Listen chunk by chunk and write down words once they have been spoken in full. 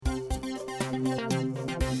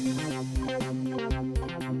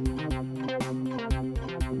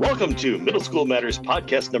Welcome to Middle School Matters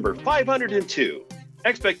podcast number 502.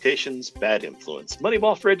 Expectations, bad influence,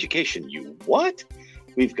 Moneyball for education. You what?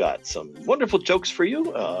 We've got some wonderful jokes for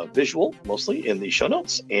you, visual mostly in the show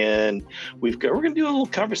notes, and we're going to do a little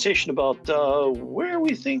conversation about where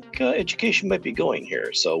we think education might be going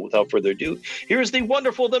here. So, without further ado, here is the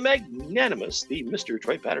wonderful, the magnanimous, the Mr.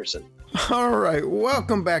 Troy Patterson. All right,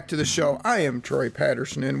 welcome back to the show. I am Troy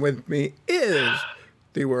Patterson, and with me is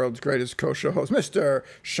the world's greatest co-show host, Mr.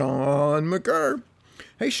 Sean McGurr.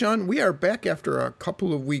 Hey, Sean, we are back after a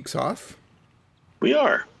couple of weeks off. We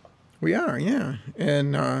are, yeah.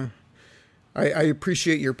 And I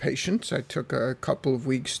appreciate your patience. I took a couple of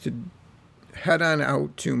weeks to head on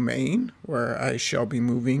out to Maine, where I shall be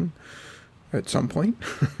moving at some point.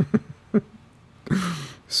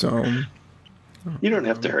 So you don't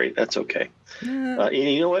have to hurry. That's okay. Yeah.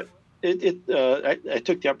 You know what? I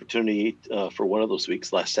took the opportunity for one of those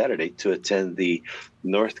weeks last Saturday to attend the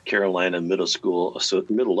North Carolina Middle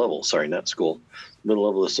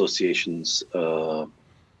Level Association's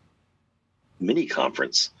mini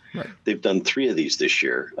conference. Right. They've done 3 of these this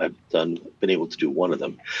year. I've been able to do one of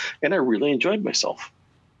them, and I really enjoyed myself.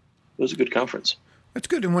 It was a good conference. That's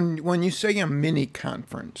good. And when you say a mini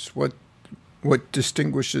conference, what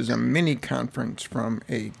distinguishes a mini conference from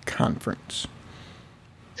a conference?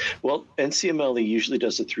 Well, NCMLE usually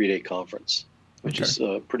does a 3-day conference, which is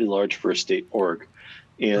pretty large for a state org.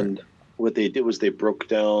 And what they did was they broke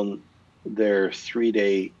down their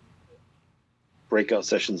 3-day breakout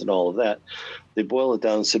sessions and all of that. They boiled it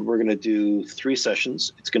down and said, we're going to do 3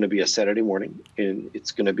 sessions. It's going to be a Saturday morning, and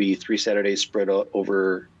it's going to be 3 Saturdays spread out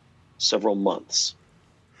over several months.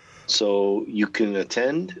 So you can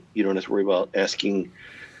attend. You don't have to worry about asking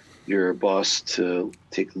your boss to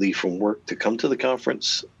take leave from work to come to the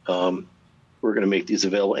conference. We're going to make these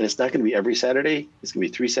available, and it's not going to be every Saturday. It's going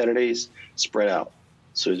to be 3 Saturdays spread out.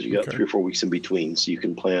 So you got 3 or 4 weeks in between, so you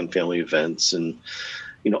can plan family events and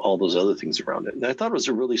all those other things around it. And I thought it was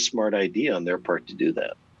a really smart idea on their part to do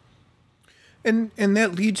that. And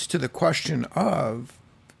that leads to the question of,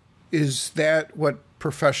 is that what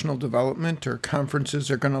professional development or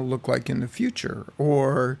conferences are going to look like in the future?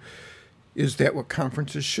 Or is that what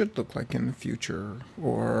conferences should look like in the future?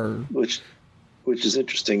 Or which is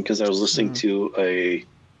interesting, because I was listening to a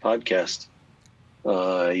podcast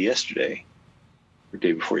yesterday, or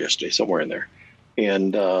day before yesterday, somewhere in there,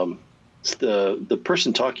 and the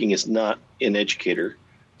person talking is not an educator.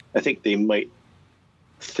 I think they might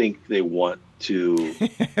think they want to.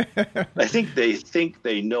 I think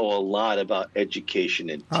they know a lot about education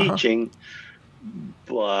and teaching.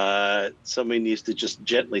 But somebody needs to just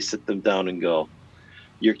gently sit them down and go,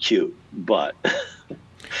 you're cute, but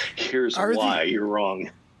here's why you're wrong.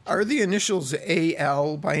 Are the initials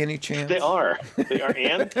AL by any chance? They are,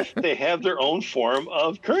 and they have their own form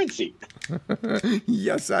of currency.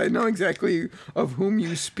 Yes, I know exactly of whom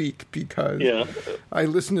you speak, because I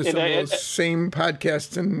listen to some of those same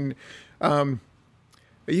podcasts, and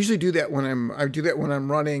I usually do that when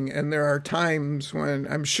I'm running, and there are times when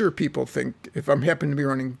I'm sure people think, if I'm happen to be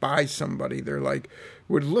running by somebody, they're like,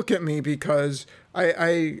 would look at me because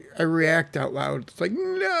I react out loud. It's like,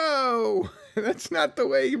 no, that's not the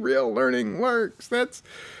way real learning works.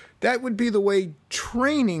 That would be the way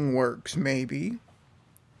training works, maybe,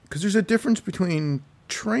 because there's a difference between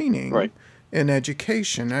training and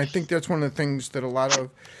education. I think that's one of the things that a lot of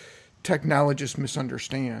technologists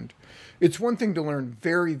misunderstand. It's one thing to learn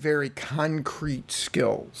very, very concrete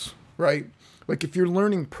skills, right? Like if you're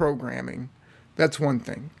learning programming, that's one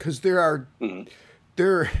thing, because there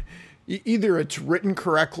either it's written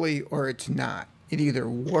correctly or it's not. It either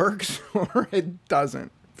works or it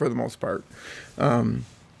doesn't, for the most part.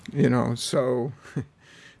 So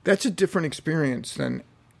that's a different experience than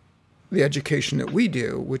the education that we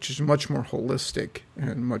do, which is much more holistic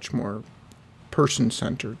and much more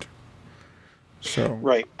person-centered. So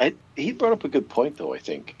he brought up a good point, though, I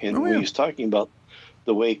think, and when he was talking about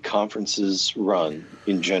the way conferences run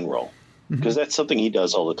in general, because that's something he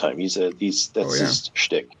does all the time. That's his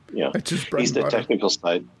shtick. Yeah, that's his bread he's and the butter. Technical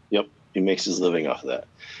side. Yep, he makes his living off of that.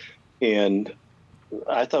 And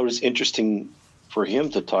I thought it was interesting for him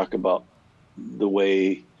to talk about the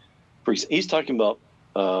way he's talking about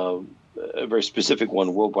a very specific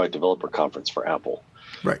one, Worldwide Developer Conference for Apple,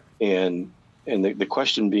 right? And the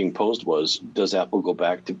question being posed was, does Apple go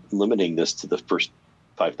back to limiting this to the first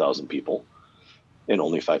 5,000 people and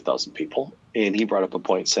only 5,000 people? And he brought up a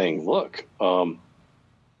point saying, look,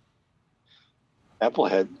 Apple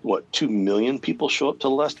had, 2 million people show up to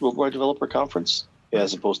the last Worldwide Developer Conference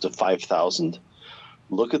as opposed to 5,000.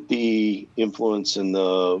 look at the influence and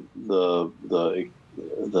the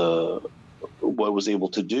what was able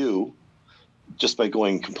to do just by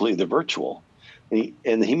going completely virtual.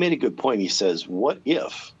 And he made a good point. He says, what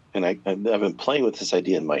if, and I've been playing with this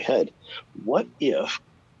idea in my head, what if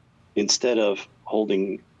instead of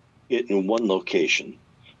holding it in one location,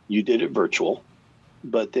 you did it virtual,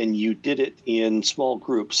 but then you did it in small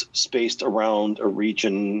groups spaced around a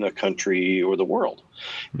region, a country, or the world.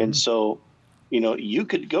 Mm-hmm. And so, you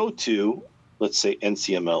could go to, let's say,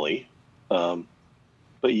 NCMLE, but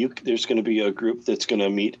there's going to be a group that's going to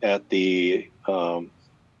meet at the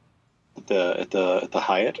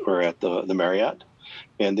Hyatt or at the Marriott,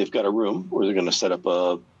 and they've got a room where they're going to set up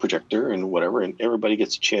a projector and whatever, and everybody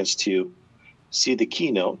gets a chance to see the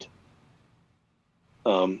keynote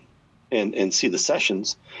and see the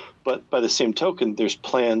sessions. But by the same token, there's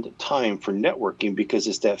planned time for networking, because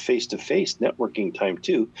it's that face-to-face networking time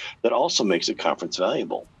too that also makes a conference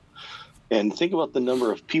valuable. And think about the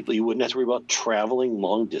number of people. You wouldn't have to worry about traveling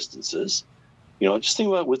long distances. Just think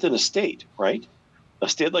about within a state, right? A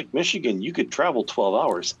state like Michigan, you could travel 12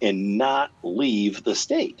 hours and not leave the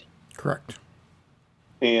state. Correct.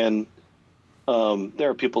 And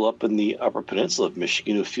there are people up in the Upper Peninsula of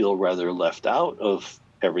Michigan who feel rather left out of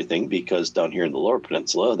everything, because down here in the Lower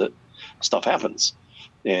Peninsula, that stuff happens.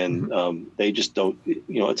 And they just don't,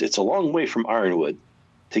 it's a long way from Ironwood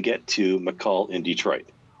to get to McCall in Detroit,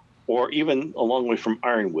 or even a long way from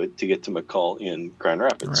Ironwood to get to McCall in Grand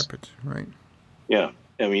Rapids. Right. Yeah.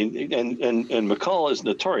 I mean, and McCall is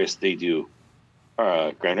notorious. They do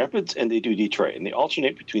Grand Rapids and they do Detroit, and they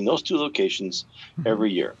alternate between those two locations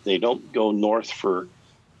every year. They don't go north for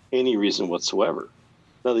any reason whatsoever.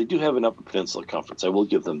 Now, they do have an Upper Peninsula conference. I will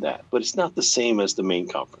give them that, but it's not the same as the main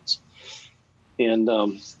conference. And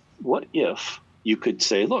what if you could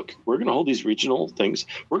say, look, we're going to hold these regional things.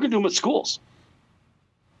 We're going to do them at schools.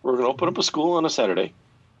 We're going to open up a school on a Saturday,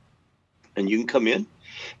 and you can come in,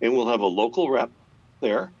 and we'll have a local rep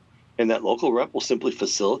there, and that local rep will simply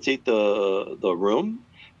facilitate the room,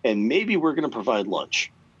 and maybe we're going to provide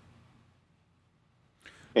lunch.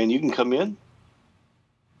 And you can come in,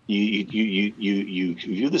 you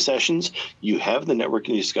view the sessions, you have the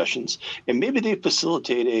networking discussions, and maybe they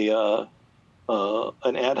facilitate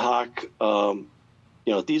an ad hoc.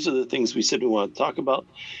 These are the things we said we want to talk about.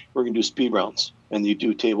 We're going to do speed rounds, and you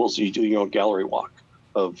do tables, you do your own gallery walk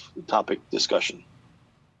of topic discussion.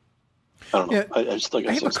 I don't know. Yeah,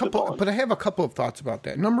 I have a couple of thoughts about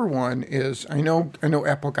that. Number one is I know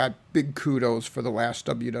Apple got big kudos for the last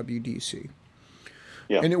WWDC.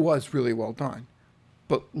 Yeah. And it was really well done.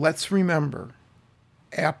 But let's remember,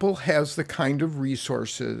 Apple has the kind of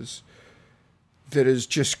resources that is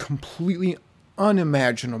just completely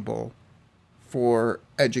unimaginable for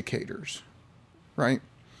educators, right?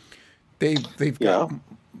 They've got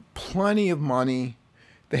plenty of money.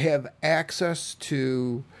 They have access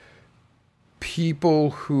to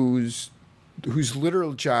people whose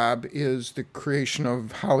literal job is the creation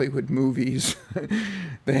of Hollywood movies.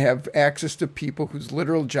 They have access to people whose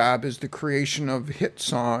literal job is the creation of hit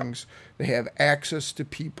songs. They have access to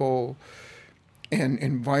people and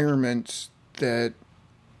environments that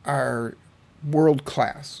are world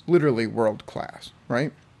class, literally world class,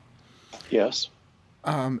 right? Yes.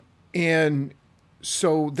 And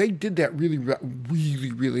so they did that really,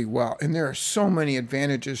 really, really well. And there are so many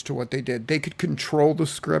advantages to what they did. They could control the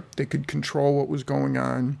script. They could control what was going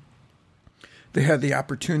on. They had the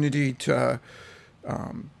opportunity to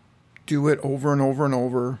do it over and over and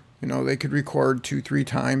over. They could record 2-3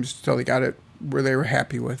 times until they got it where they were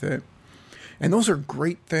happy with it. And those are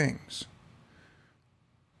great things.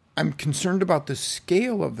 I'm concerned about the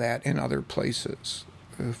scale of that in other places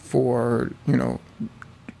for,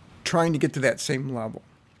 trying to get to that same level.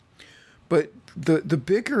 But the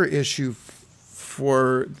bigger issue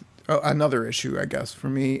for another issue, I guess, for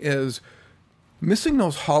me is missing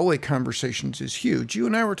those hallway conversations is huge. You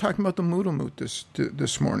and I were talking about the Moodle Moot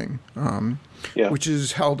this morning, which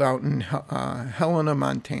is held out in Helena,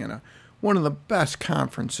 Montana. One of the best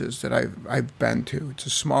conferences that I've been to. It's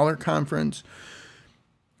a smaller conference.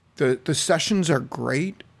 The sessions are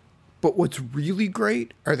great. But what's really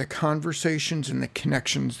great are the conversations and the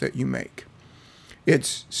connections that you make.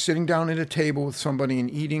 It's sitting down at a table with somebody and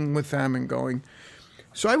eating with them and going.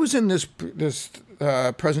 So I was in this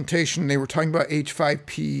presentation. They were talking about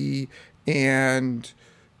H5P and,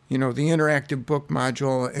 the interactive book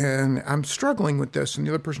module. And I'm struggling with this. And the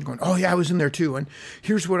other person going, oh, yeah, I was in there too. And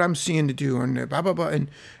here's what I'm seeing to do. And blah, blah, blah.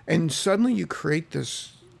 And suddenly you create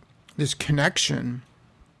this connection.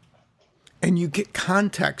 And you get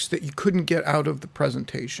context that you couldn't get out of the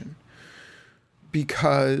presentation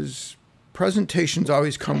because presentations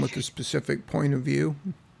always come with a specific point of view.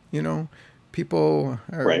 You know, people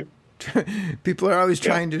are right. People are always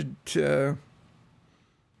trying to,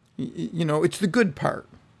 you know, it's the good part,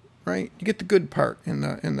 right? You get the good part in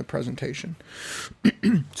the presentation.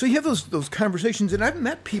 So you have those conversations, and I've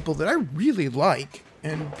met people that I really like,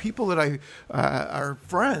 and people that are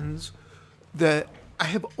friends that I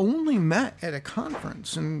have only met at a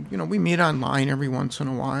conference, and you know, we meet online every once in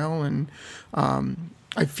a while, and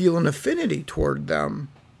I feel an affinity toward them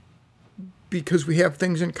because we have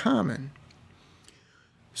things in common.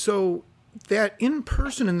 So that in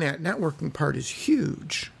person and that networking part is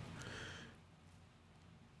huge.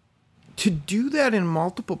 To do that in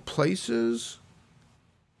multiple places,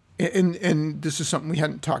 and this is something we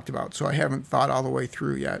hadn't talked about, so I haven't thought all the way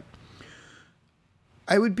through yet.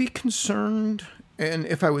 I would be concerned, and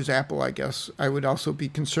if I was Apple, I guess, I would also be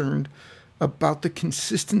concerned about the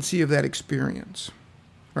consistency of that experience,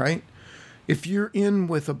 right? If you're in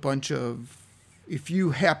with if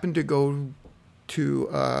you happen to go to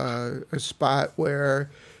a spot where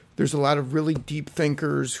there's a lot of really deep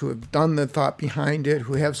thinkers who have done the thought behind it,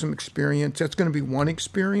 who have some experience, that's going to be one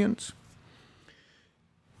experience.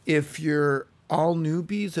 If you're all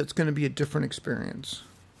newbies, that's going to be a different experience.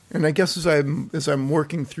 And I guess as I'm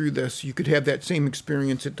working through this, you could have that same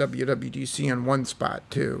experience at WWDC on one spot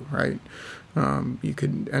too, right? You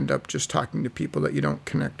could end up just talking to people that you don't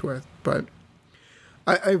connect with. But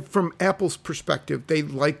I from Apple's perspective, they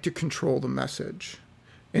like to control the message.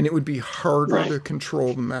 And it would be harder to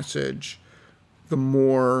control the message the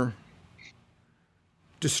more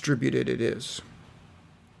distributed it is.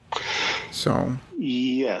 So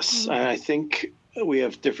yes, I think we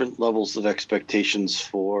have different levels of expectations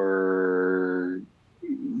for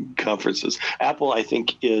conferences. Apple, I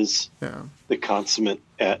think, is the consummate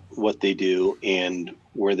at what they do and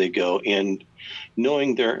where they go, and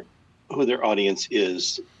knowing who their audience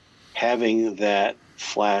is, having that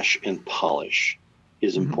flash and polish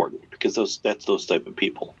is important, because that's those type of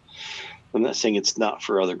people. I'm not saying it's not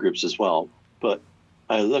for other groups as well, but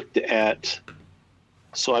I looked at.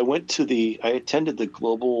 So I attended the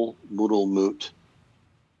Global Moodle Moot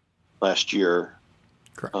last year,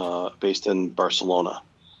 based in Barcelona,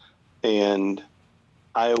 and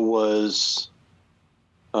I was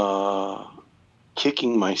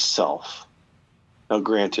kicking myself. Now,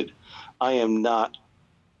 granted, I am not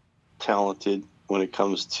talented when it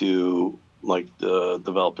comes to like the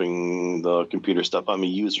developing the computer stuff. I'm a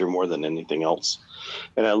user more than anything else,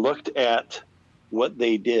 and I looked at what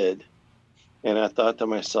they did. And I thought to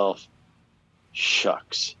myself,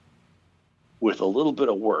 shucks, with a little bit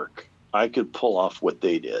of work, I could pull off what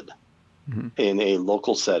they did in a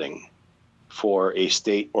local setting for a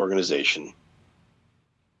state organization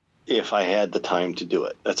if I had the time to do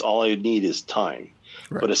it. That's all I need is time.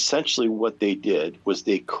 Right. But essentially what they did was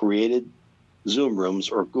they created Zoom rooms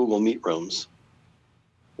or Google Meet rooms,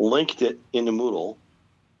 linked it into Moodle,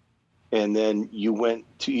 and then you went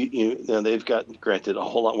to, they've got, granted, a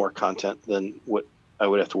whole lot more content than what I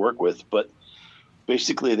would have to work with, but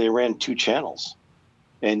basically they ran 2 channels,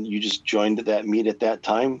 and you just joined that meet at that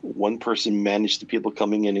time. One person managed the people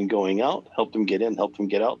coming in and going out, helped them get in, helped them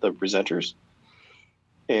get out, the presenters,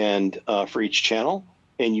 and for each channel,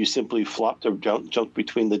 and you simply flopped or jumped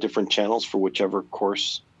between the different channels for whichever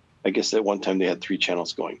course. I guess at one time they had 3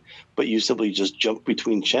 channels going, but you simply just jumped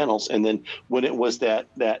between channels, and then when it was that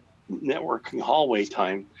networking hallway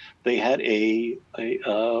time, they had a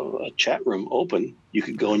chat room open. You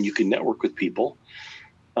could go and you could network with people,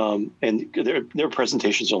 and their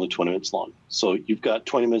presentations are only 20 minutes long. So you've got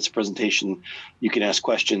 20 minutes of presentation. You can ask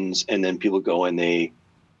questions, and then people go and they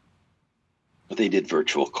did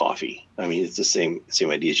virtual coffee. I mean, it's the same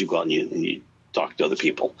idea as you go out and you talk to other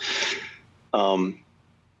people.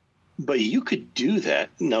 But you could do that.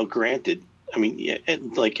 Now, granted, I mean,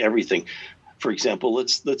 like everything. For example,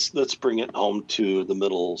 let's bring it home to the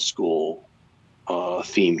middle school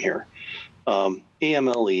theme here.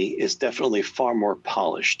 AMLE is definitely far more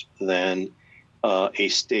polished than a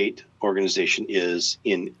state organization is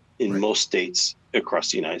in most states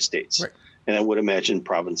across the United States, and I would imagine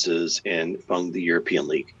provinces and among the European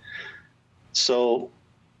League. So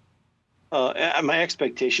my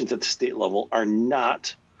expectations at the state level are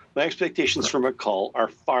not. My expectations for McCall are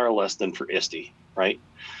far less than for ISTE, right?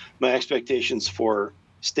 My expectations for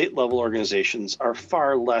state-level organizations are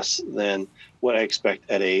far less than what I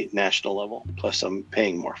expect at a national level, plus I'm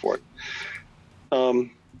paying more for it.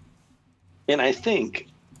 And I think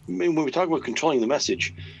when we talk about controlling the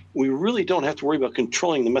message, we really don't have to worry about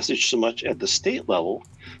controlling the message so much at the state level,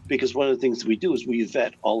 because one of the things we do is we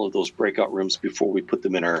vet all of those breakout rooms before we put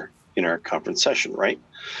them in our in our conference session, right?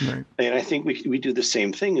 Right. And I think we do the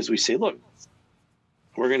same thing as we say, look,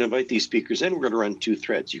 we're going to invite these speakers in. We're going to run 2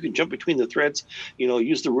 threads. You can jump between the threads,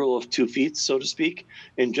 use the rule of 2 feet, so to speak,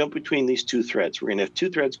 and jump between these 2 threads. We're going to have 2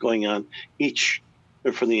 threads going on each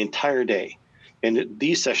for the entire day. And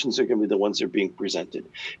these sessions are going to be the ones that are being presented.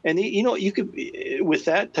 And, you could, with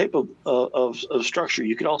that type of structure,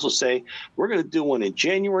 you could also say, we're going to do one in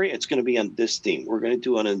January. It's going to be on this theme. We're going to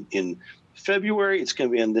do one in February. It's going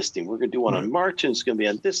to be on this theme. We're going to do one on March, and it's going to be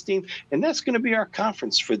on this theme. And that's going to be our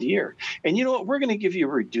conference for the year. And you know what? We're going to give you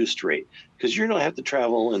a reduced rate because you're going to have to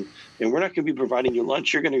travel, and we're not going to be providing you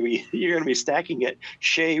lunch. You're going to be stacking at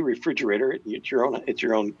Shea Refrigerator at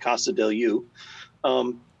your own Casa del U.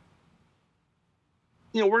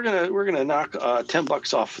 We're gonna knock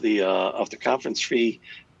 $10 off the conference fee,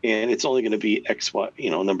 and it's only going to be X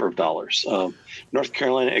number of dollars. North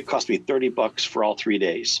Carolina, it cost me $30 for all 3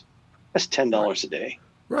 days. That's $10 a day.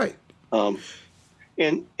 Right. And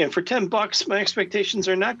for $10, my expectations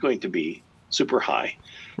are not going to be super high.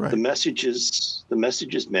 Right. The message is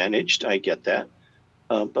managed. I get that,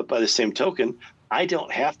 but by the same token, I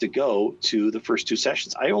don't have to go to the first 2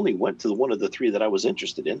 sessions. I only went to one of the 3 that I was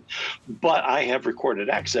interested in, but I have recorded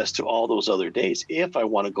access to all those other days if I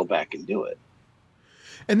want to go back and do it.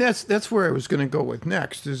 And that's where I was going to go with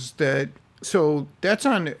next is that. So that's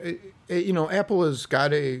on, Apple has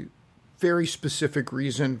got a very specific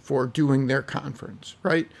reason for doing their conference,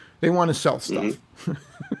 right? They want to sell stuff.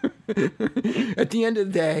 Mm-hmm. At the end of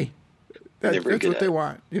the day, that's what they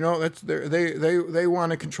want. That's they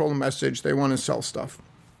want to control the message. They want to sell stuff.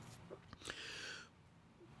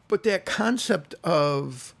 But that concept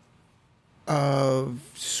of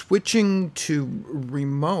switching to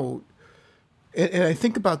remote, and I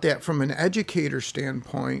think about that from an educator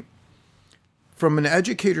standpoint. From an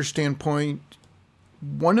educator standpoint,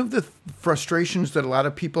 one of the frustrations that a lot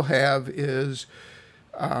of people have is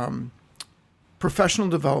professional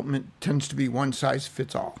development tends to be one size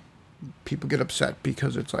fits all. People get upset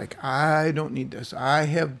because it's like, I don't need this. I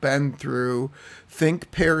have been through Think,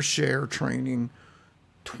 Pair, Share training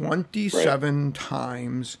 27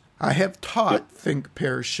 times. I have taught Think,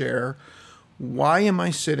 Pair, Share. Why am I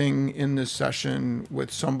sitting in this session with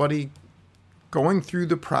somebody going through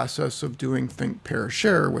the process of doing Think, Pair,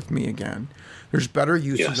 Share with me again? There's better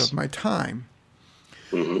uses of my time.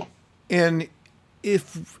 Mm-hmm. And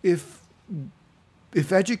if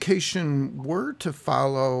education were to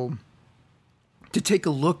follow, to take a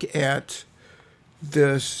look at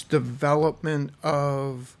this development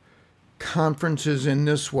of conferences in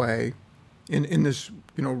this way, in this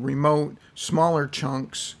remote, smaller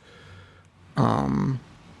chunks,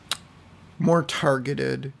 more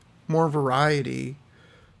targeted, more variety,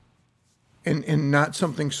 and not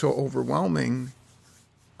something so overwhelming,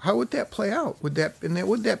 how would that play out? Would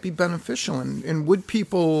that be beneficial? And would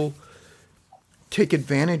people take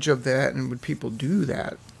advantage of that? And would people do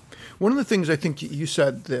that? One of the things I think you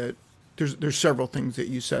said that there's several things that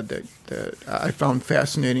you said that I found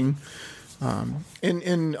fascinating,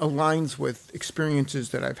 and aligns with experiences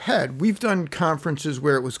that I've had. We've done conferences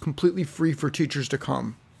where it was completely free for teachers to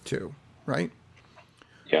come to, right?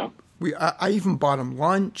 Yeah. I even bought them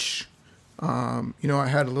lunch. I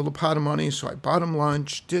had a little pot of money, so I bought them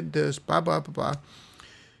lunch, did this, blah, blah, blah, blah.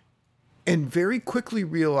 And very quickly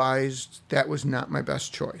realized that was not my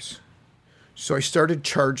best choice. So I started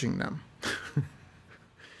charging them.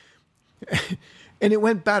 And it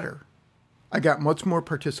went better. I got much more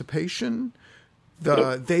participation.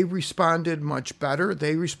 They responded much better.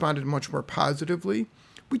 They responded much more positively.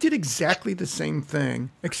 We did exactly the same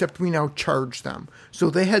thing, except we now charge them. So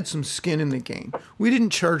they had some skin in the game. We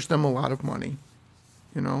didn't charge them a lot of money.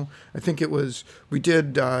 I think we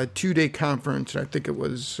did a 2-day conference, and I think it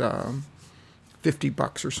was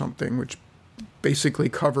 $50 or something, which basically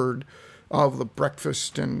covered all of the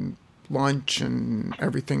breakfast and lunch and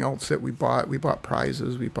everything else that we bought. We bought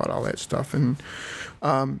prizes. We bought all that stuff. And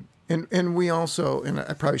we also, and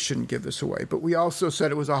I probably shouldn't give this away, but we also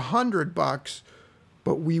said it was $100,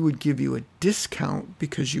 but we would give you a discount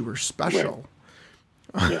because you were special.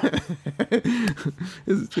 Right.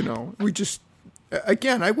 Yeah. We just,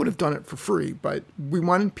 again, I would have done it for free, but we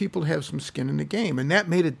wanted people to have some skin in the game, and that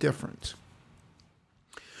made a difference.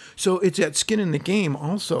 So it's that skin in the game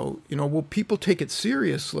also, will people take it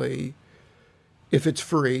seriously if it's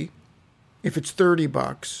free, if it's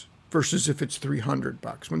 $30 versus if it's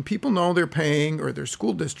 $300? When people know they're paying, or their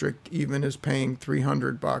school district even is paying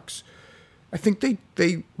 $300, I think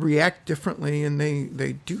they react differently and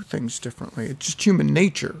they do things differently. It's just human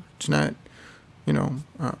nature. It's not,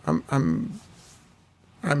 I'm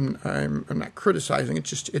not criticizing.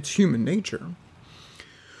 It's human nature.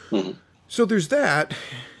 Mm-hmm. So there's that.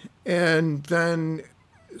 And then,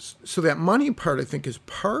 so that money part, I think, is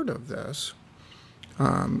part of this.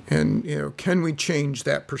 And, can we change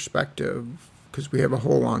that perspective? Because we have a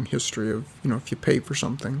whole long history of, if you pay for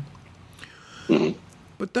something. Mm-hmm.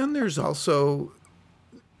 But then there's the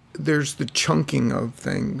chunking of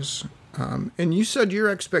things. And you said your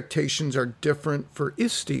expectations are different for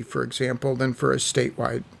ISTE, for example, than for a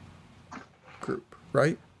statewide group,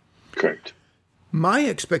 right? Correct. My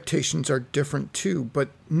expectations are different too, but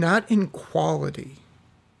not in quality.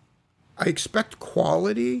 I expect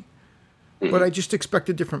quality, but I just expect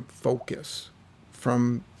a different focus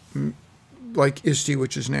from like ISTE,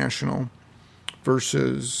 which is national,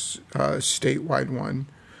 versus a statewide one.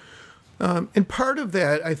 And part of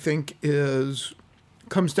that, I think,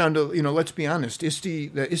 comes down to, let's be honest,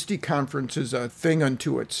 the ISTE conference is a thing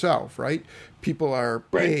unto itself, right? People are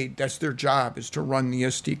paid. Right. That's their job, is to run the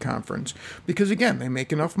ISTE conference. Because, again, they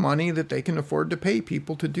make enough money that they can afford to pay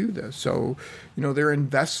people to do this. So, they're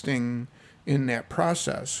investing in that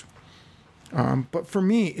process. But for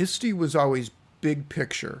me, ISTE was always big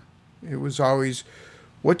picture. It was always,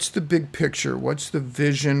 what's the big picture? What's the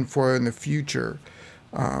vision for in the future?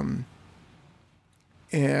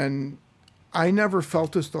 And I never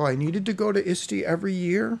felt as though I needed to go to ISTE every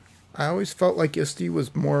year. I always felt like ISTE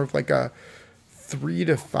was more of like a 3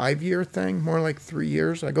 to 5 year thing, more like 3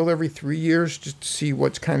 years. I go every 3 years just to see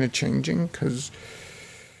what's kind of changing, because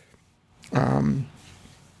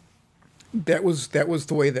that was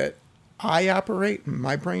the way that I operate and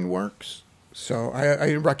my brain works. So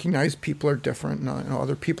I recognize people are different, and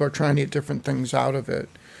other people are trying to get different things out of it.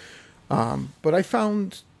 But I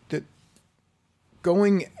found that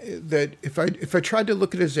if I tried to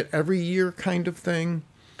look at it as an every year kind of thing,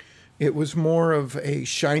 it was more of a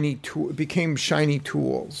shiny tool. It became shiny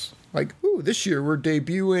tools. Like, ooh, this year we're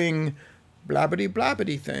debuting blabbity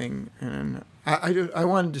blabbity thing, and I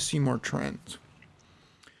wanted to see more trends.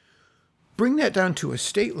 Bring that down to a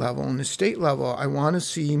state level. On the state level, I want to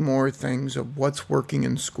see more things of what's working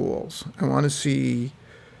in schools. I want to see,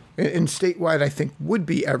 and statewide, I think would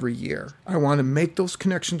be every year. I want to make those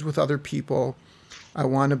connections with other people. I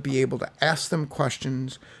want to be able to ask them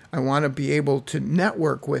questions. I want to be able to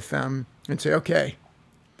network with them and say, okay,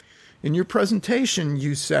 in your presentation,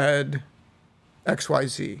 you said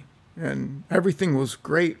XYZ, and everything was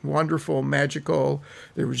great, wonderful, magical.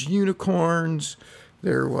 There was unicorns.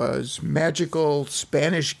 There was magical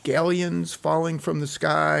Spanish galleons falling from the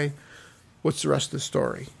sky. What's the rest of the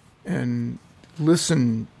story? And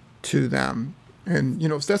listen to them. And,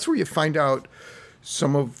 that's where you find out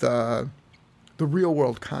some of the real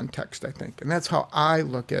world context, I think. And that's how I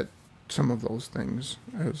look at some of those things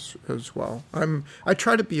as well. I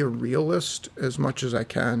try to be a realist as much as I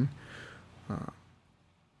can.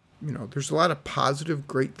 There's a lot of positive,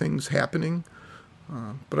 great things happening.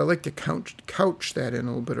 But I like to couch that in a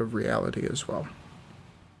little bit of reality as well.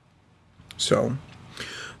 So,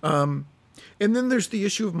 and then there's the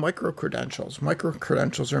issue of micro-credentials.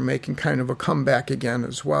 Micro-credentials are making kind of a comeback again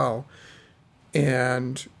as well.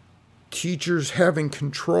 And teachers having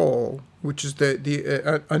control, which is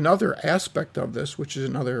another aspect of this, which is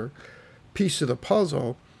another piece of the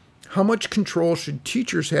puzzle. How much control should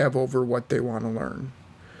teachers have over what they want to learn?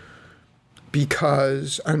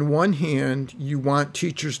 Because on one hand, you want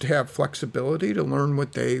teachers to have flexibility to learn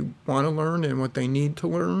what they want to learn and what they need to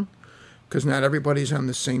learn, because not everybody's on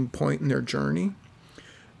the same point in their journey.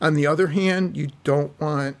 On the other hand, you don't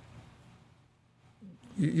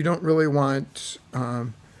really want,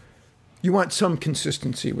 you want some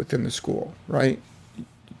consistency within the school, right?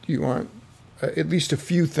 You want at least a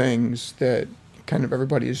few things that kind of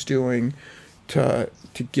everybody is doing to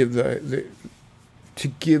give to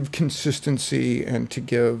give consistency and to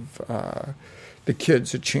give the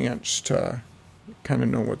kids a chance to kind of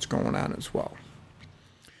know what's going on as well.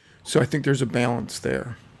 So I think there's a balance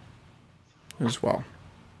there as well.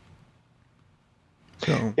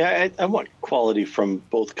 So yeah, I want quality from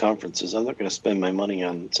both conferences. I'm not going to spend my money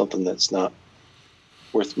on something that's not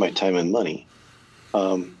worth my time and money.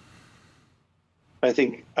 I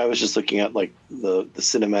think I was just looking at like the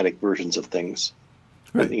cinematic versions of things,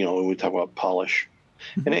 right. When we talk about polish.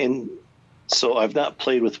 And so I've not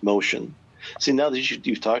played with motion. See, now that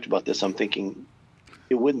you've talked about this, I'm thinking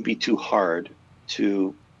it wouldn't be too hard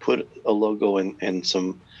to put a logo and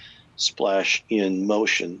some splash in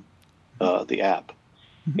Motion, the app.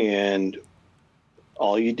 And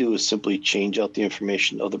all you do is simply change out the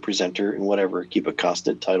information of the presenter and whatever, keep a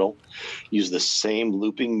constant title, use the same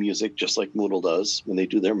looping music just like Moodle does when they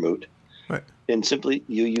do their moot. Right. And simply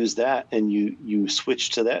you use that and you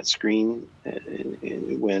switch to that screen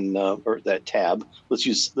when or that tab. Let's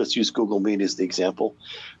use Google Meet as the example.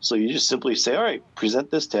 So you just simply say, all right, present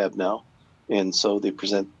this tab now. And so you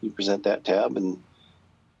present that tab, and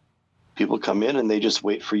people come in and they just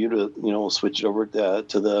wait for you to, switch it over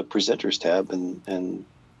to the presenters tab and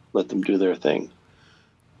let them do their thing.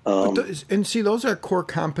 And see, those are core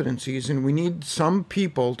competencies, and we need some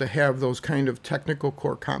people to have those kind of technical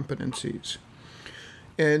core competencies.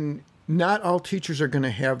 And not all teachers are going to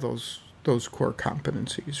have those core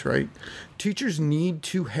competencies, right? Teachers need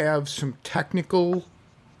to have some technical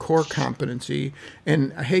core competency,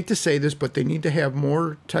 and I hate to say this, but they need to have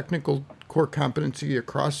more technical core competency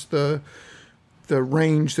across the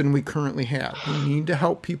range than we currently have. We need to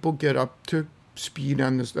help people get up to speed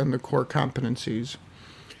on the core competencies.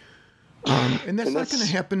 And that's not going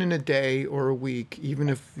to happen in a day or a week,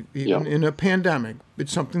 even in a pandemic.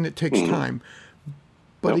 It's something that takes time.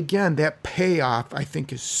 But again, that payoff, I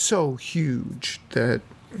think, is so huge that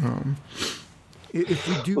if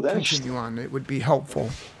we do continue on, it would be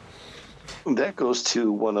helpful. That goes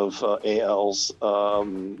to one of AL's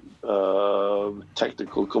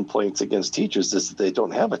technical complaints against teachers, is that they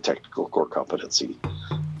don't have a technical core competency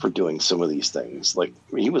for doing some of these things. Like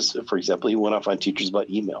he went off on teachers about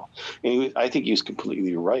email. And I think he was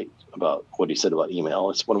completely right about what he said about email.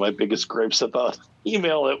 It's one of my biggest gripes about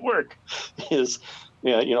email at work is,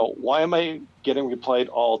 why am I getting replied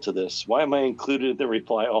all to this? Why am I included in the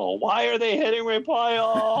reply all? Why are they hitting reply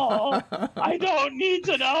all? I don't need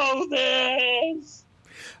to know this.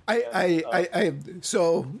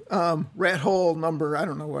 Rat hole number, I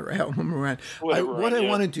don't know what rat hole number we're at. What I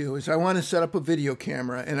want to do is I want to set up a video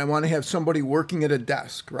camera, and I want to have somebody working at a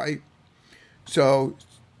desk, right? So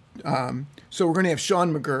we're going to have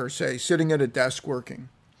Sean McGurr, say, sitting at a desk working.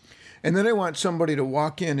 And then I want somebody to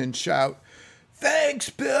walk in and shout, "Thanks,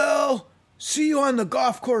 Bill. See you on the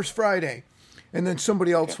golf course Friday." And then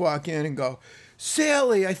somebody else walk in and go,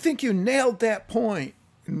 "Sally, I think you nailed that point."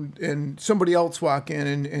 And somebody else walk in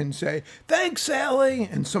and say, "Thanks, Sally."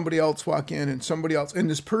 And somebody else walk in and somebody else. And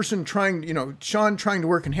this person Sean trying to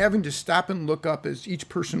work and having to stop and look up as each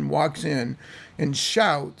person walks in and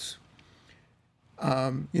shouts,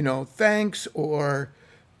 "Thanks," or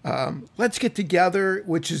 "Let's get together,"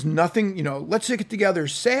 which is nothing, "Let's get together,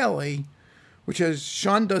 Sally," which is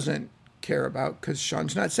Sean doesn't care about because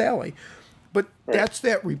Sean's not Sally. But that's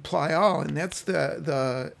that reply all, and that's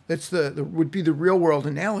would be the real world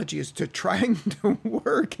analogy is to trying to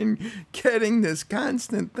work and getting this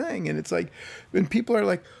constant thing. And it's like, when people are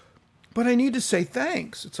like, "But I need to say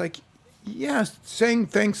thanks." It's like, yeah, saying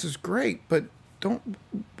thanks is great, but don't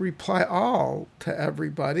reply all to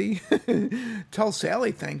everybody. Tell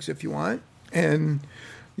Sally thanks if you want. And,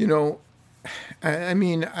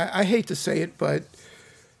 I hate to say it, but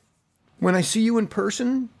when I see you in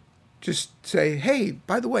person, just say, "Hey,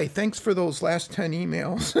 by the way, thanks for those last 10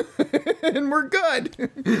 emails." And we're good.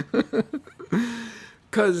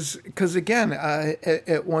 Because again,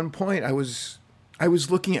 at one point I was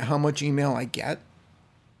looking at how much email I get.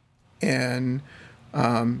 And,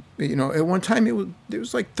 at one time it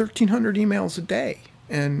was like 1,300 emails a day.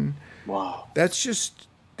 And wow,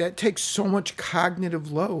 that takes so much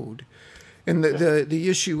cognitive load. And the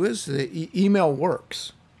issue is that email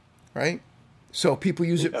works, right? So people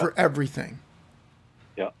use it for everything.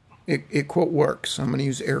 Yeah. It quote works. I'm going to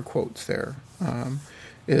use air quotes there.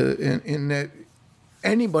 In that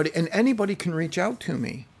anybody can reach out to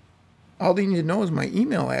me. All they need to know is my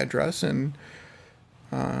email address, and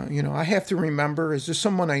I have to remember, is this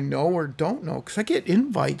someone I know or don't know? Because I get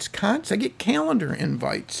invites, I get calendar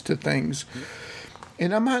invites to things,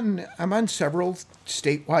 and I'm on several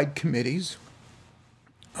statewide committees,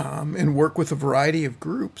 and work with a variety of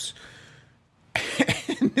groups.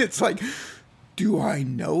 And it's like, do I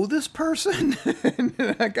know this person?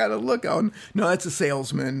 And I got to look on. No, that's a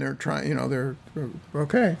salesman. They're trying, they're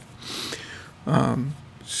okay.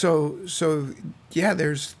 So yeah,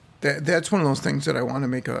 there's that's one of those things that I want to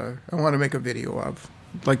make a video of.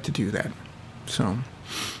 I'd like to do that. So,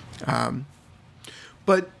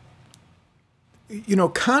 but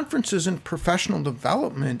conferences and professional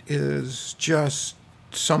development is just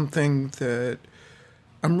something that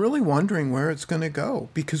I'm really wondering where it's going to go,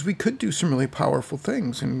 because we could do some really powerful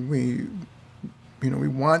things, and we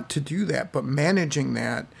want to do that, but managing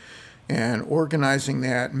that and organizing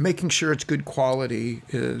that, and making sure it's good quality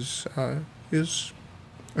is a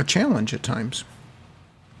challenge at times.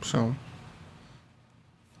 So,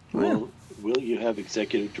 will you have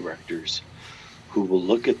executive directors who will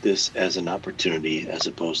look at this as an opportunity as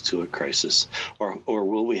opposed to a crisis? Or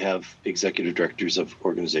will we have executive directors of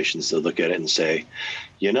organizations that look at it and say,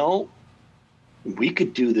 you know, we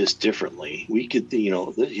could do this differently. We could, you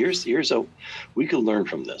know, we could learn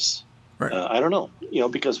from this. Right. I don't know, you know,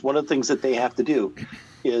 because one of the things that they have to do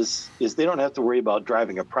is they don't have to worry about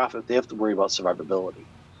driving a profit. They have to worry about survivability.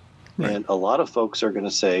 Right. And a lot of folks are going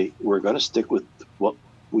to say, we're going to stick with what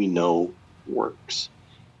we know works.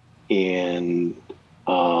 And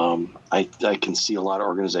I can see a lot of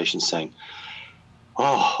organizations saying,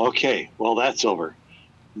 oh, okay, well, that's over.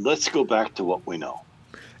 Let's go back to what we know.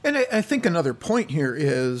 And I think another point here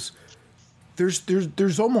is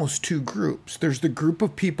there's almost two groups. There's the group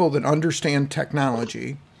of people that understand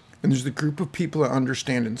technology, and there's the group of people that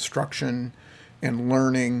understand instruction and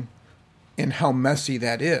learning and how messy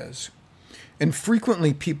that is. And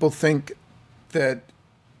frequently people think that,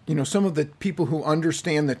 you know, some of the people who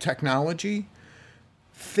understand the technology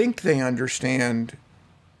think they understand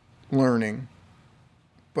learning,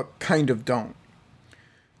 but kind of don't.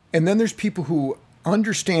 And then there's people who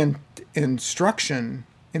understand instruction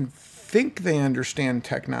and think they understand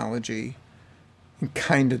technology and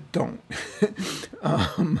kind of don't.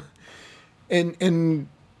 And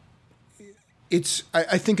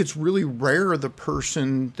I think it's really rare the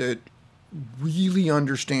person that really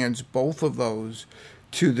understands both of those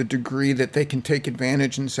to the degree that they can take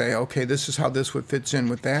advantage and say, okay, this is how this fits in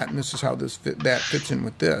with that, and this is how that fits in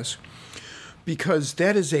with this. Because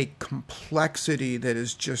that is a complexity that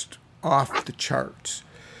is just off the charts.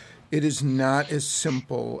 It is not as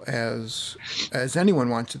simple as anyone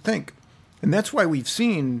wants to think. And that's why we've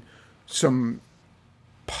seen some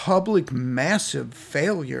public massive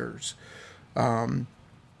failures.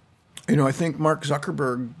 You know, I think Mark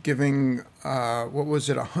Zuckerberg giving,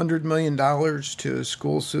 $100 million to a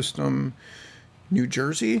school system, New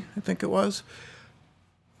Jersey, I think it was.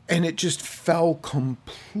 And it just fell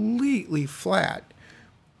completely flat.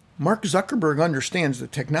 Mark Zuckerberg understands the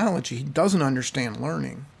technology. He doesn't understand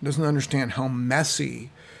learning, doesn't understand how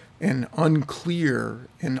messy and unclear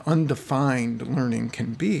and undefined learning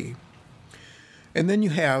can be. And then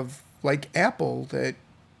you have, like, Apple that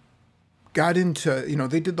got into, you know,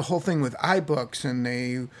 they did the whole thing with iBooks, and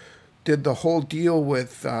they did the whole deal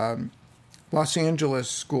with Los Angeles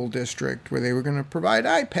School District where they were going to provide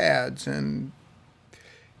iPads, and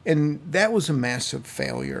that was a massive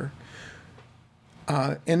failure.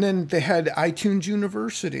 And then they had iTunes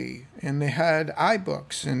University, and they had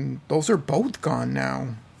iBooks, and those are both gone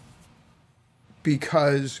now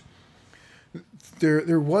because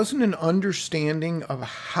there wasn't an understanding of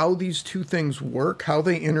how these two things work, how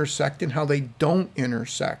they intersect and how they don't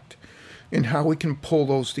intersect, and how we can pull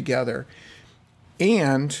those together.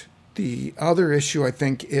 And the other issue, I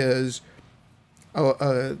think, is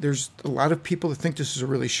there's a lot of people that think this is a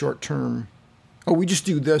really short term, we just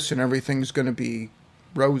do this and everything's going to be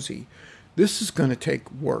rosy. This is going to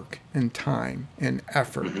take work and time and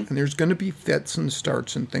effort, and there's going to be fits and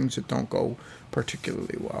starts and things that don't go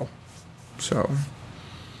particularly well. So,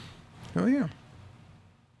 yeah.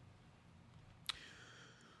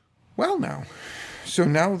 Well, now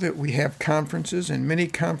that we have conferences and mini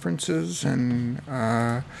conferences, and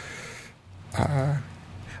I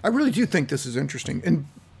really do think this is interesting. And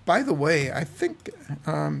by the way, I think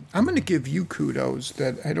I'm going to give you kudos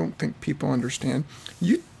that I don't think people understand.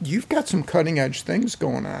 You've got some cutting edge things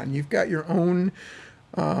going on. You've got your own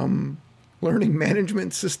learning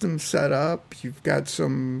management system set up. You've got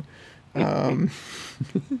some you've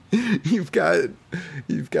got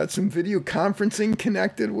some video conferencing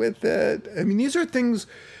connected with it. I mean, these are things,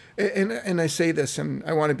 and I say this, and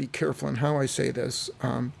I want to be careful in how I say this.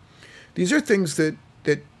 These are things that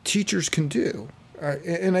teachers can do.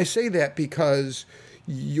 And I say that because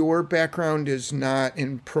your background is not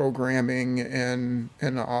in programming and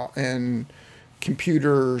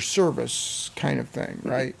computer service kind of thing,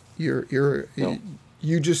 right? No.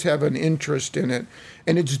 You just have an interest in it,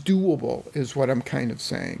 and it's doable, is what I'm kind of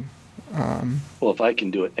saying. Well, if I can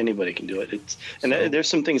do it, anybody can do it. There's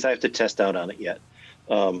some things I have to test out on it yet,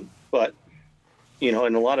 but you know,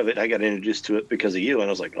 and a lot of it I got introduced to it because of you, and I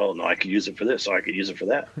was like, oh no, I could use it for this, or I could use it for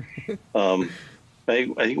that. I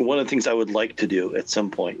think one of the things I would like to do at some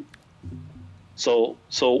point. So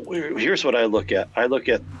here's what I look at. I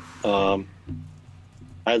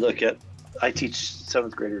teach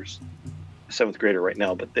seventh grader right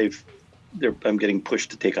now, but I'm getting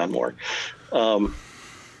pushed to take on more. On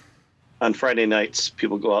Friday nights,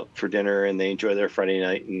 people go out for dinner and they enjoy their Friday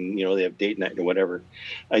night, and you know they have date night or whatever.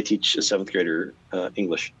 I teach a seventh grader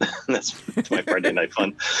English. That's my Friday night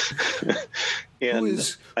fun.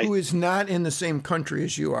 And who is not in the same country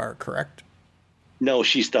as you are, correct? No,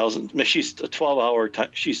 she's 12-hour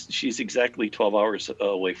time. She's exactly 12 hours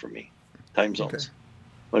away from me, time zones. Okay.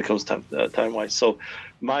 When it comes to time wise. So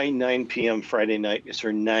my 9 p.m. Friday night is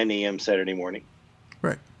her 9 a.m. Saturday morning.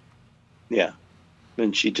 Right. Yeah.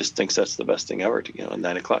 And she just thinks that's the best thing ever. At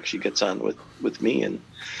 9 o'clock, she gets on with me and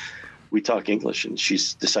we talk English, and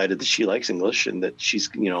she's decided that she likes English and that she's,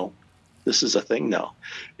 this is a thing now.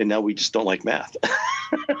 And now we just don't like math.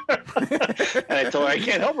 And I told her I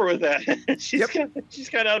can't help her with that. She's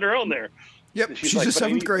got out her own there. Yep. She's like, a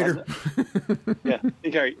seventh grader. Yeah,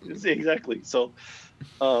 exactly. So,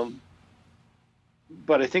 but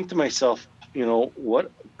I think to myself,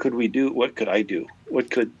 what could we do? What could I do? What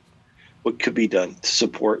could be done to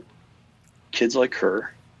support kids like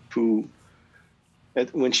her who,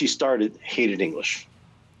 when she started, hated English.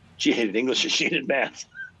 She hated English and she hated math.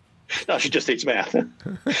 Now she just hates math.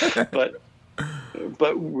 But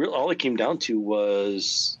all it came down to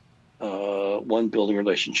was, one, building a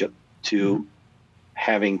relationship, two,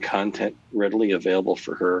 having content readily available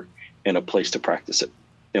for her and a place to practice it.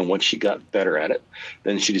 And once she got better at it,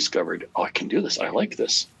 then she discovered, I can do this. I like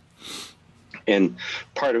this. And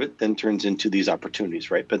part of it then turns into these opportunities,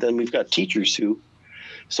 right? But then we've got teachers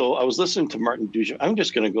so I was listening to Martin Duchamp. I'm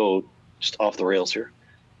just going to go just off the rails here.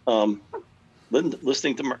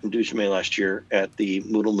 Listening to Martin Duchamp last year at the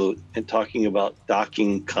Moodle Moot and talking about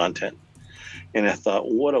docking content. And I thought,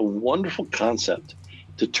 what a wonderful concept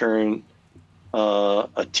to turn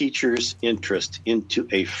a teacher's interest into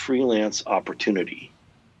a freelance opportunity,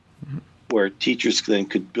 where teachers then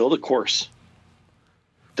could build a course,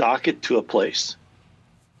 dock it to a place,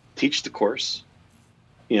 teach the course,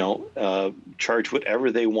 charge whatever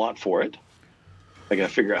they want for it. I got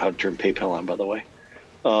to figure out how to turn PayPal on, by the way.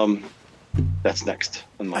 That's next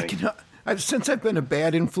on my. Since I've been a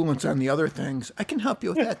bad influence on the other things, I can help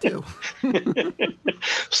you with that too.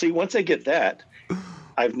 See, once I get that,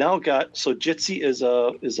 I've now got Jitsi is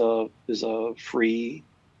a free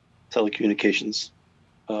telecommunications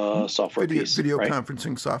software video right?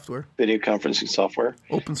 conferencing software. Video conferencing software.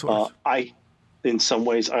 Open source. In some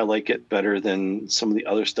ways, I like it better than some of the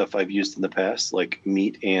other stuff I've used in the past, like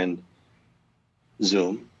Meet and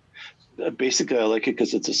Zoom. Basically, I like it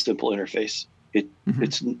because it's a simple interface. It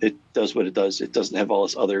does what it does. It doesn't have all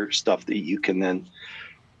this other stuff that you can then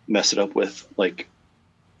mess it up with, like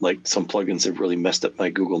some plugins have really messed up my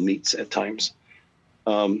Google Meets at times.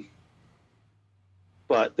 But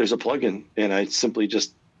there's a plugin, and I simply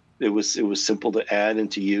it was simple to add and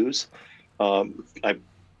to use. I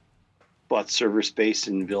bought server space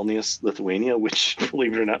in Vilnius, Lithuania, which,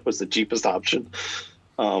 believe it or not, was the cheapest option.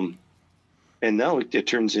 And now it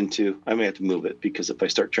turns into, I may have to move it, because if I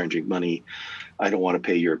start charging money, I don't want to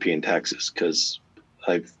pay European taxes, because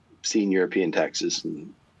I've seen European taxes,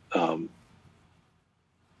 and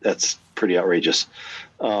that's pretty outrageous.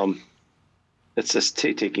 It's just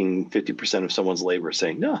taking 50% of someone's labor,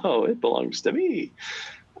 saying, no, it belongs to me.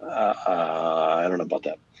 I don't know about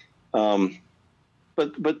that.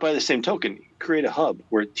 But by the same token, create a hub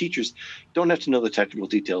where teachers don't have to know the technical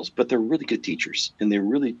details, but they're really good teachers, and they're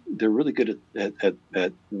really good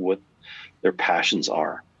at what their passions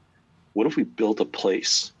are. What if we built a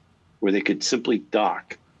place where they could simply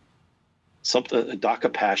dock a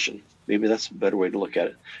passion? Maybe that's a better way to look at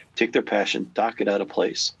it. Take their passion, dock it at a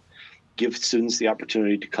place, give students the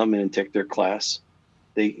opportunity to come in and take their class.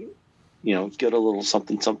 They, get a little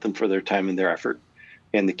something for their time and their effort.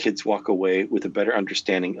 And the kids walk away with a better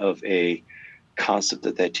understanding of a concept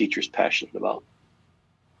that teacher's passionate about.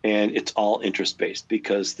 And it's all interest-based,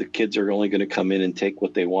 because the kids are only going to come in and take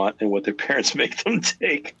what they want and what their parents make them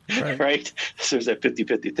take, right? So there's that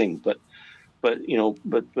 50-50 thing. But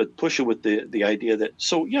push it with the idea that,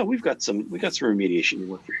 we've got some remediation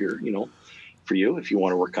work for here, for you, if you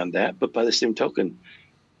want to work on that. But by the same token,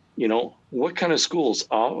 what kind of schools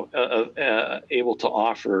are able to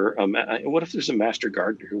offer? What if there's a master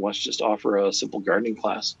gardener who wants to just offer a simple gardening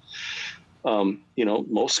class?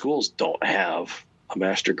 Most schools don't have a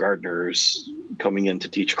master gardeners coming in to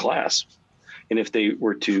teach a class. And if they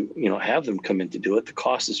were to, have them come in to do it, the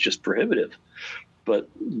cost is just prohibitive. But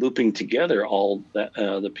looping together all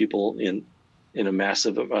the people in a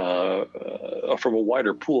massive, from a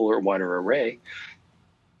wider pool or wider array,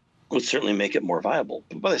 would certainly make it more viable.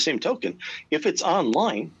 But by the same token, if it's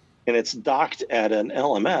online and it's docked at an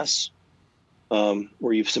LMS,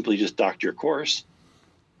 where you've simply just docked your course,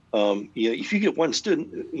 if you get one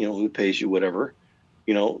student, who pays you whatever,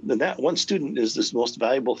 then that one student is this most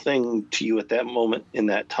valuable thing to you at that moment in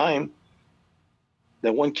that time.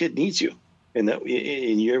 That one kid needs you, and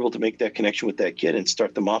you're able to make that connection with that kid and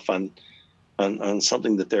start them off on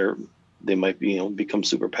something that they might become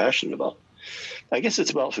super passionate about. I guess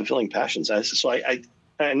it's about fulfilling passions. So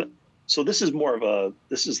this is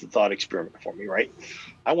this is the thought experiment for me, right?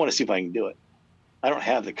 I want to see if I can do it. I don't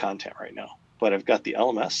have the content right now, but I've got the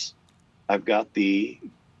LMS. I've got the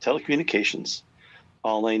telecommunications.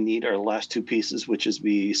 All I need are the last two pieces, which is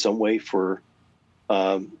be some way for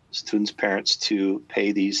students' parents to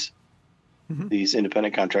pay these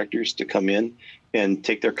independent contractors to come in and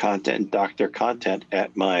take their content and dock their content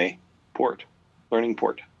at my learning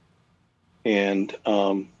port. And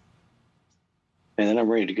then I'm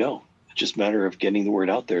ready to go. It's just a matter of getting the word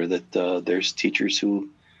out there that there's teachers who,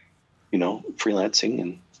 freelancing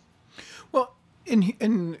and. Well,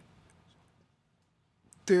 and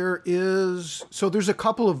there's a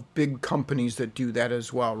couple of big companies that do that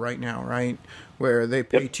as well right now, right? Where they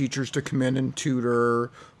pay teachers to come in and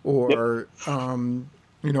tutor, or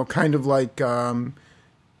kind of like Udemy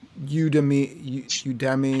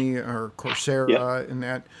or Coursera and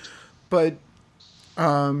that. But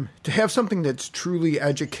to have something that's truly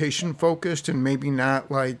education focused and maybe not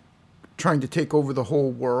like trying to take over the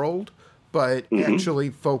whole world, but actually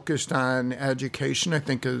focused on education, I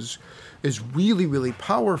think is really, really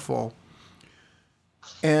powerful.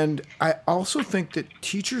 And I also think that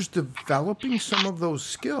teachers developing some of those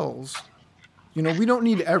skills, we don't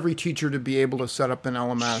need every teacher to be able to set up an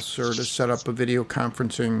LMS or to set up a video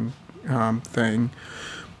conferencing thing.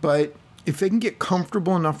 But if they can get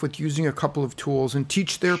comfortable enough with using a couple of tools and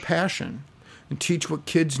teach their passion and teach what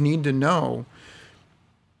kids need to know,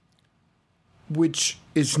 which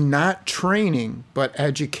is not training but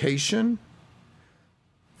education,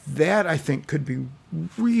 that I think could be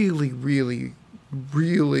really, really,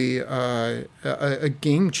 really a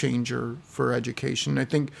game changer for education. I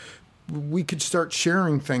think we could start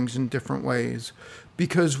sharing things in different ways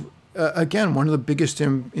because, again, one of the biggest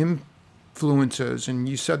influences, and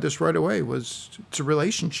you said this right away, was it's a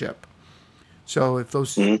relationship. So if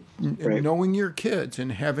those knowing your kids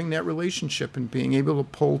and having that relationship and being able to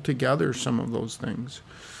pull together some of those things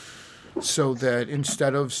so that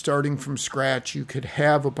instead of starting from scratch, you could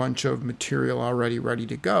have a bunch of material already ready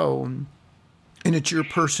to go. And it's your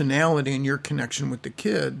personality and your connection with the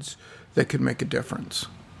kids that could make a difference.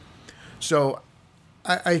 So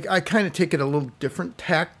I kind of take it a little different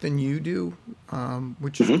tack than you do,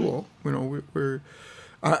 which is cool.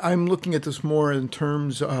 I'm looking at this more in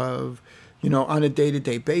terms of, on a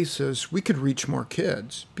day-to-day basis, we could reach more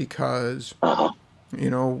kids because,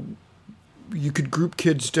 you could group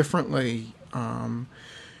kids differently and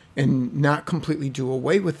not completely do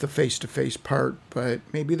away with the face-to-face part, but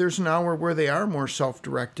maybe there's an hour where they are more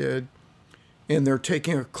self-directed and they're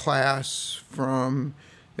taking a class from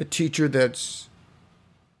a teacher that's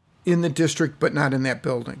in the district but not in that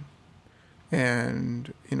building.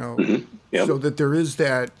 And, so that there is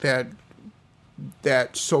that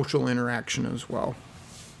social interaction as well.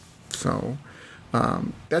 So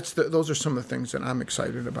those are some of the things that I'm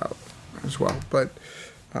excited about as well. But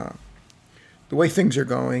the way things are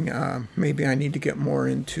going, maybe I need to get more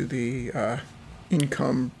into the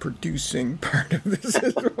income producing part of this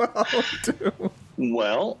as well, too.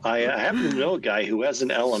 Well, I happen to know a guy who has an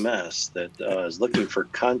LMS that is looking for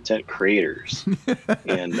content creators.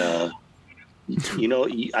 And, there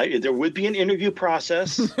would be an interview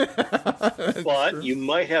process, but true. You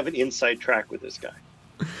might have an inside track with this guy.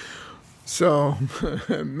 So,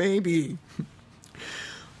 maybe.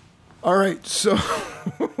 All right, so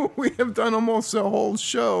we have done almost a whole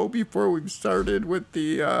show before we've started with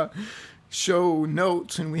the show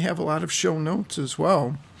notes, and we have a lot of show notes as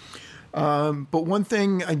well. But one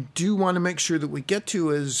thing I do want to make sure that we get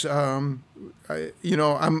to is, I'm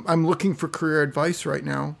looking for career advice right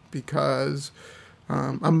now because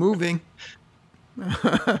I'm moving.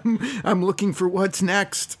 I'm looking for what's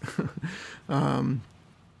next,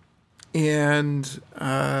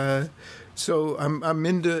 so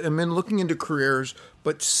I'm looking into careers.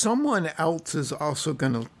 But someone else is also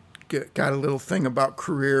going to got a little thing about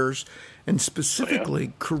careers, and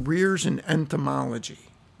specifically careers in entomology,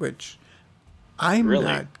 which I'm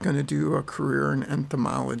not going to do a career in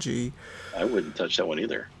entomology. I wouldn't touch that one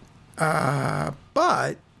either.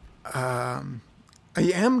 But I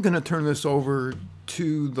am going to turn this over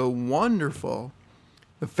to the wonderful,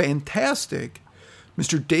 the fantastic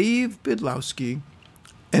Mr. Dave Bydlowski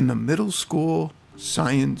and the Middle School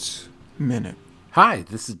Science Minute. Hi,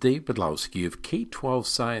 this is Dave Bydlowski of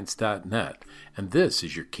K12Science.net, and this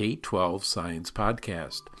is your K12 Science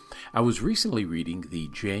Podcast. I was recently reading the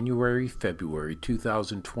January-February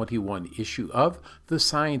 2021 issue of The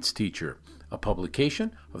Science Teacher, a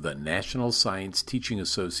publication of the National Science Teaching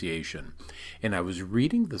Association. And I was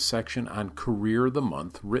reading the section on Career of the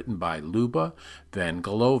Month written by Luba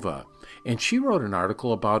Vangelova. And she wrote an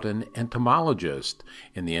article about an entomologist,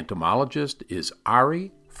 and the entomologist is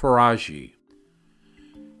Ari Faraji.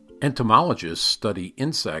 Entomologists study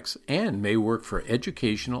insects and may work for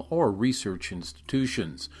educational or research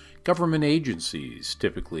institutions, government agencies,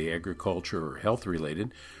 typically agriculture or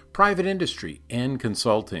health-related, private industry, and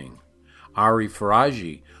consulting. Ari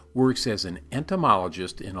Faraji works as an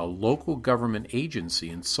entomologist in a local government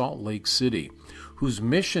agency in Salt Lake City, whose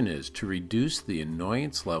mission is to reduce the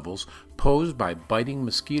annoyance levels posed by biting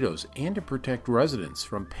mosquitoes and to protect residents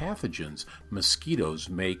from pathogens mosquitoes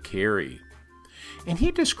may carry. And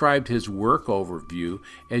he described his work overview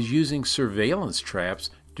as using surveillance traps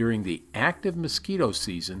during the active mosquito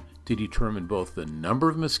season to determine both the number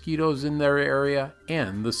of mosquitoes in their area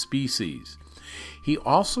and the species. He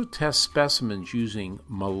also tests specimens using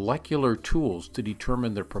molecular tools to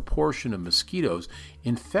determine the proportion of mosquitoes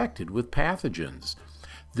infected with pathogens.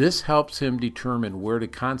 This helps him determine where to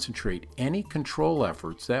concentrate any control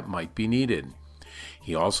efforts that might be needed.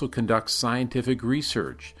 He also conducts scientific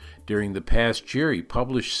research. During the past year, he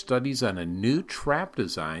published studies on a new trap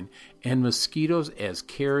design and mosquitoes as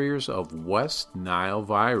carriers of West Nile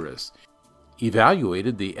virus,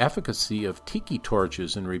 evaluated the efficacy of tiki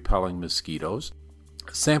torches in repelling mosquitoes,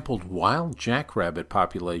 sampled wild jackrabbit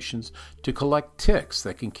populations to collect ticks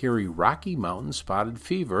that can carry Rocky Mountain spotted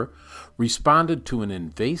fever, responded to an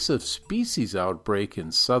invasive species outbreak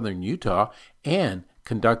in southern Utah, and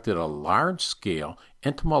conducted a large-scale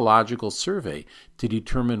entomological survey to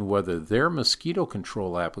determine whether their mosquito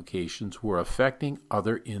control applications were affecting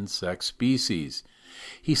other insect species.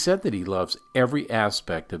 He said that he loves every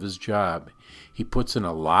aspect of his job. He puts in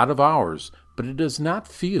a lot of hours, but it does not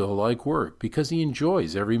feel like work because he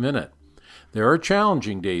enjoys every minute. There are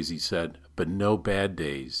challenging days, he said, but no bad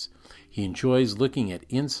days. He enjoys looking at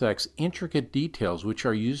insects' intricate details which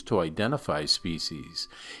are used to identify species.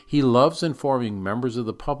 He loves informing members of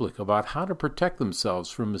the public about how to protect themselves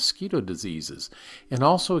from mosquito diseases and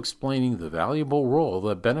also explaining the valuable role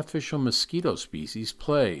that beneficial mosquito species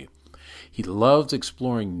play. He loves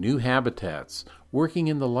exploring new habitats, working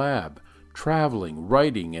in the lab, traveling,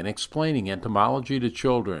 writing, and explaining entomology to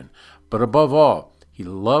children. But above all, he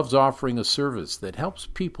loves offering a service that helps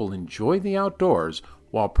people enjoy the outdoors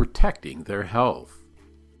while protecting their health.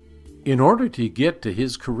 In order to get to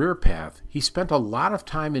his career path, he spent a lot of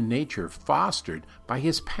time in nature fostered by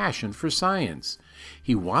his passion for science.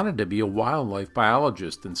 He wanted to be a wildlife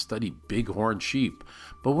biologist and study bighorn sheep,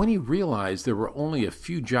 but when he realized there were only a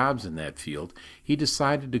few jobs in that field, he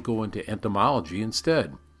decided to go into entomology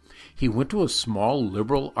instead. He went to a small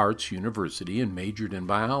liberal arts university and majored in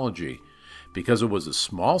biology. Because it was a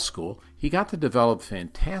small school, he got to develop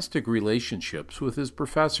fantastic relationships with his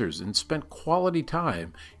professors and spent quality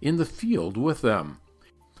time in the field with them.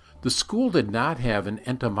 The school did not have an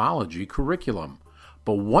entomology curriculum,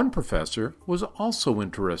 but one professor was also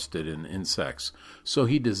interested in insects, so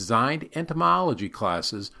he designed entomology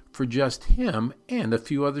classes for just him and a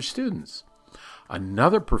few other students.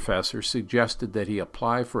 Another professor suggested that he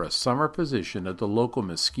apply for a summer position at the local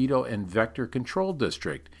mosquito and vector control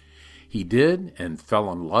district. He did and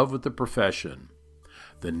fell in love with the profession.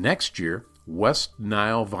 The next year, West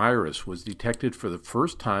Nile virus was detected for the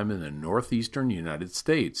first time in the northeastern United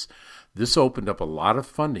States. This opened up a lot of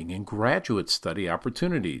funding and graduate study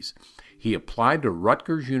opportunities. He applied to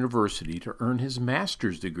Rutgers University to earn his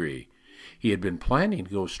master's degree. He had been planning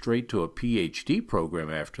to go straight to a PhD program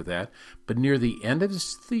after that, but near the end of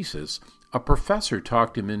his thesis, a professor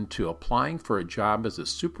talked him into applying for a job as a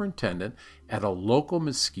superintendent at a local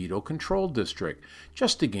mosquito control district,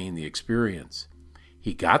 just to gain the experience.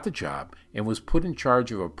 He got the job and was put in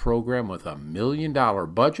charge of a program with $1 million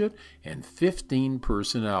budget and 15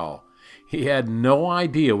 personnel. He had no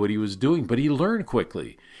idea what he was doing, but he learned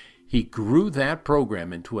quickly. He grew that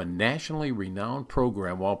program into a nationally renowned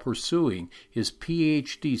program while pursuing his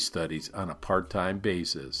PhD studies on a part-time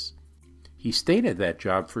basis. He stayed at that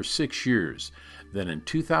job for 6 years, then in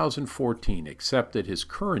 2014 accepted his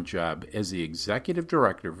current job as the executive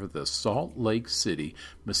director for the Salt Lake City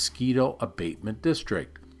Mosquito Abatement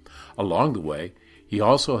District. Along the way, he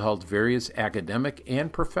also held various academic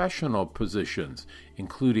and professional positions,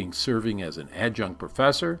 including serving as an adjunct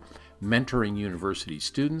professor, mentoring university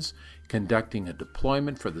students, conducting a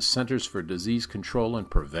deployment for the Centers for Disease Control and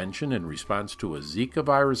Prevention in response to a Zika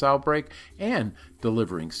virus outbreak, and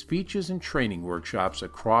delivering speeches and training workshops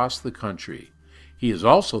across the country. He is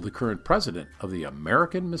also the current president of the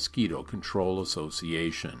American Mosquito Control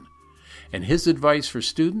Association. And his advice for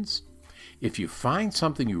students? If you find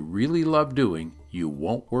something you really love doing, you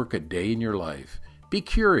won't work a day in your life. Be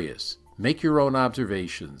curious. Make your own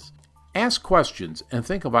observations. Ask questions and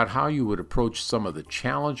think about how you would approach some of the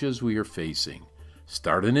challenges we are facing.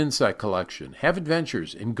 Start an insect collection, have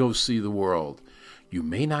adventures, and go see the world. You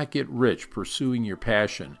may not get rich pursuing your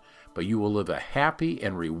passion, but you will live a happy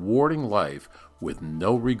and rewarding life with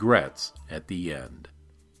no regrets at the end.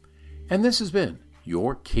 And this has been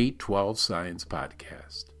your K-12 Science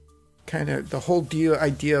Podcast. Kind of the whole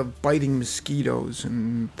idea of biting mosquitoes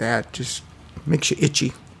and that just makes you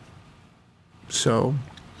itchy. So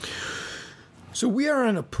we are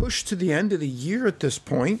on a push to the end of the year at this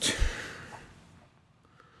point.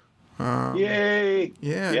 Yay!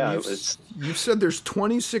 Yeah. You said there's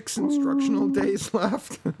 26 instructional days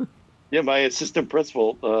left. Yeah, my assistant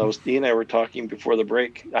principal, Dee and I were talking before the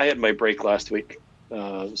break. I had my break last week.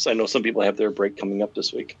 So I know some people have their break coming up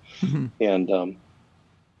this week. Mm-hmm. And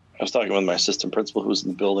I was talking with my assistant principal who's in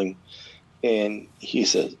the building. And he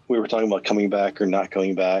said, we were talking about coming back or not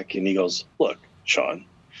coming back. And he goes, look, Sean,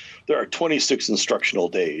 there are 26 instructional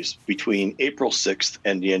days between April 6th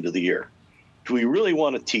and the end of the year. Do we really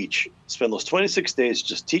want to spend those 26 days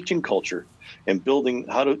just teaching culture and building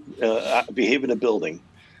how to behave in a building,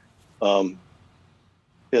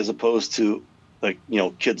 as opposed to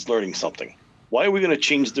kids learning something? Why are we going to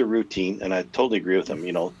change their routine? And I totally agree with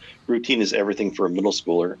him. Routine is everything for a middle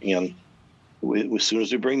schooler. And as soon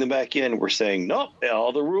as we bring them back in, we're saying, nope,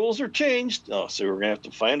 all the rules are changed. Oh, so we're going to have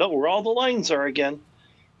to find out where all the lines are again.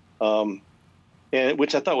 And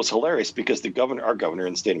which I thought was hilarious because our governor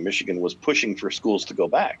in the state of Michigan was pushing for schools to go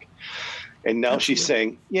back. And now she's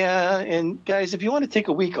saying, yeah, and guys, if you want to take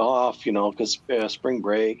a week off, because spring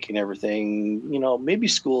break and everything, maybe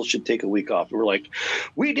schools should take a week off. And we're like,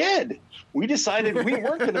 we did. We decided we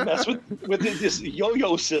weren't going to mess with this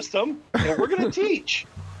yo-yo system, and we're going to teach.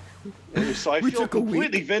 And so I feel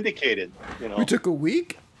completely vindicated. We took a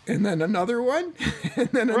week, and then another one, and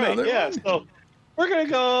then another one. So we're going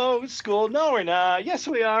to go to school. No, we're not. Yes,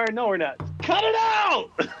 we are. No, we're not. Cut it out.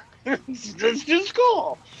 Let's do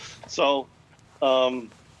school. So, so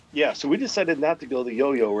we decided not to go the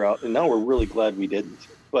yo-yo route, and now we're really glad we didn't.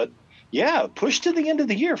 But, yeah, push to the end of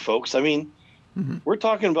the year, folks. I mean, we're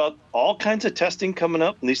talking about all kinds of testing coming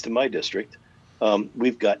up, at least in my district.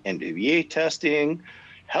 We've got NWA testing.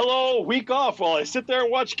 Hello, week off while I sit there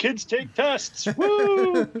and watch kids take tests.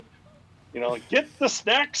 Woo! Get the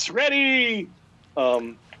snacks ready.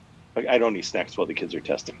 I don't need snacks while the kids are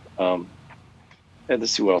testing. And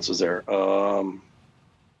let's see what else is there. And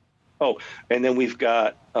then we've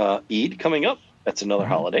got Eid coming up. That's another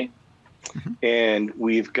holiday. Mm-hmm. And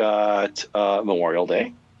we've got Memorial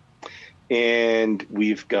Day. And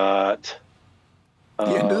we've got the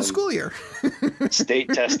end of the school year. State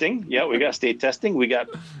testing. Yeah, we got state testing. We got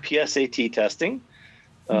PSAT testing,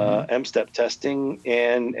 M-STEP testing,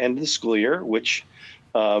 and end of the school year, which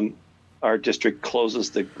our district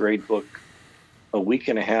closes the grade book a week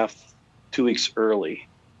and a half, 2 weeks early.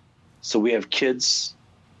 So we have kids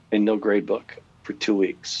in no grade book for 2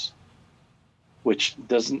 weeks, which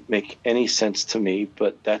doesn't make any sense to me,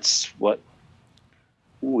 but that's what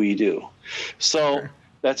we do. So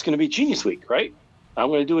that's going to be Genius Week, right? I'm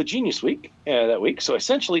going to do a Genius Week that week. So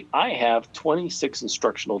essentially, I have 26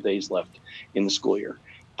 instructional days left in the school year.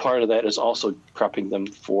 Part of that is also prepping them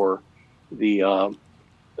for the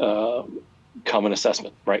common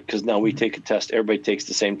assessment, right? Because now we take a test. Everybody takes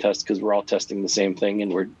the same test because we're all testing the same thing,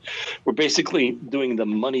 and we're basically doing the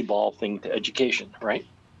Moneyball thing to education, right?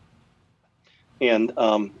 And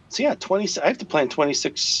I have to plan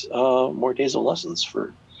 26 more days of lessons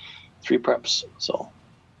for 3 preps. So,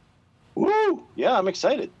 woo! Yeah, I'm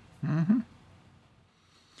excited. Mm-hmm.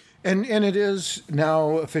 And it is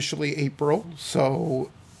now officially April, so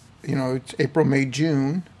it's April, May,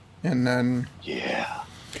 June, and then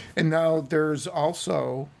And now there's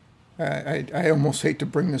also, I almost hate to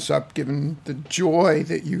bring this up given the joy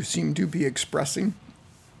that you seem to be expressing.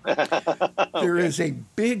 There is a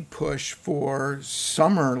big push for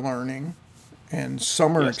summer learning and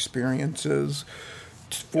summer experiences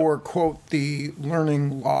for, quote, the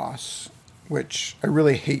learning loss, which I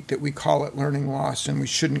really hate that we call it learning loss, and we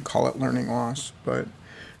shouldn't call it learning loss. But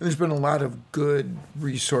there's been a lot of good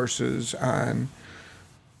resources on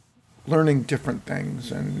learning different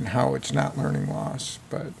things and how it's not learning loss.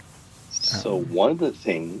 But so one of the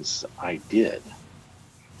things I did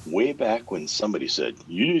way back when somebody said,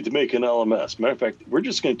 you need to make an LMS. Matter of fact, we're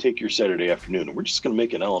just going to take your Saturday afternoon and we're just going to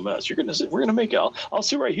make an LMS. We're going to make it. I'll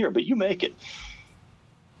sit right here, but you make it.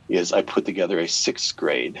 Is I put together a 6th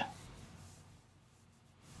grade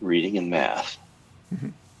reading and math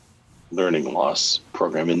learning loss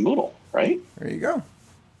program in Moodle. right? There you go.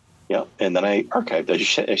 Yeah, and then I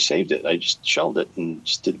archived. I saved it. I just shelved it and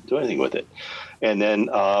just didn't do anything with it. And then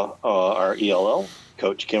our ELL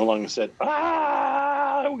coach came along and said,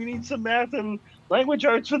 we need some math and language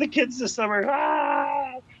arts for the kids this summer.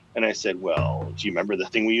 And I said, well, do you remember the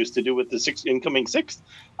thing we used to do with the incoming sixth?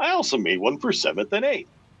 I also made one for 7th and 8th.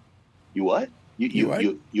 You what? You what?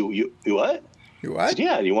 You what? Said,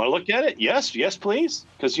 yeah, you want to look at it? Yes, please.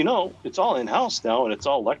 Because, it's all in-house now, and it's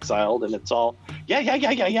all Lexiled, and it's all, yeah.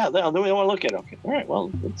 Then we want to look at it. Okay, all right,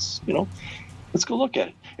 well, let's go look at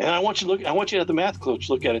it. And I want you to have the math coach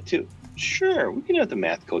look at it, too. Sure, we can have the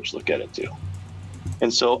math coach look at it, too.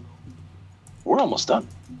 And so, we're almost done.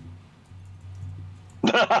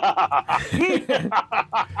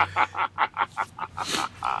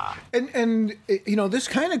 And this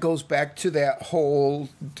kind of goes back to that whole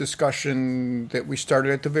discussion that we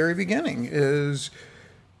started at the very beginning. Is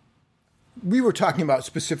we were talking about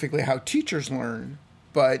specifically how teachers learn,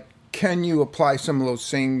 but can you apply some of those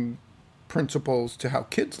same principles to how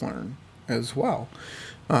kids learn as well?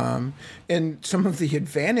 And some of the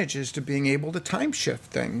advantages to being able to time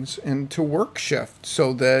shift things and to work shift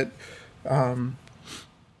so that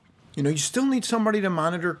you still need somebody to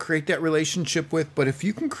monitor, create that relationship with, but if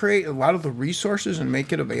you can create a lot of the resources and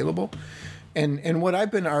make it available, and what I've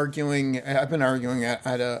been arguing at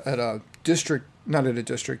a district, not at a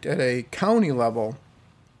district, at a county level,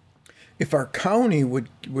 if our county would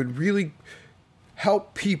really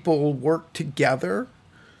help people work together,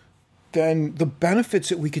 then the benefits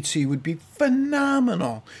that we could see would be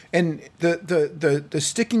phenomenal. And the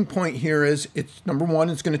sticking point here is, it's number one,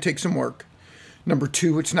 it's going to take some work. Number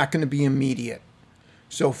two, it's not going to be immediate.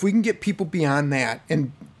 So if we can get people beyond that,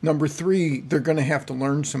 and number three, they're going to have to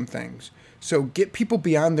learn some things. So get people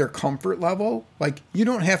beyond their comfort level. Like, you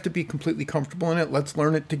don't have to be completely comfortable in it. Let's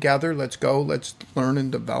learn it together. Let's go. Let's learn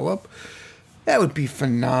and develop. That would be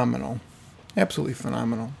phenomenal. Absolutely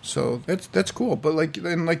phenomenal. So that's cool. But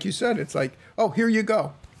like you said, it's like, oh, here you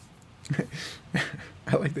go.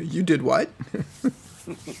 I like that. You did what?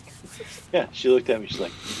 Yeah, she looked at me. She's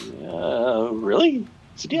like, "Really?" I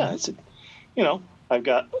said, "Yeah." I said, I've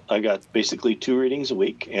got basically 2 readings a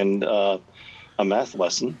week and a math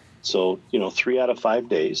lesson. So 3 out of 5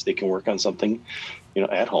 days they can work on something,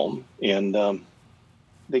 at home, and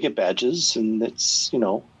they get badges, and it's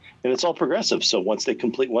and it's all progressive. So once they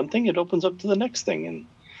complete one thing, it opens up to the next thing. And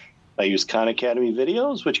I use Khan Academy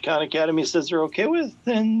videos, which Khan Academy says they're okay with,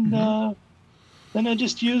 and then I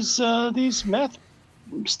just use these math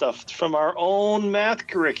stuff from our own math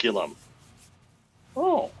curriculum.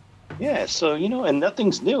 Oh, yeah. So, and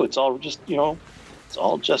nothing's new. It's all just, it's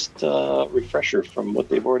all just a refresher from what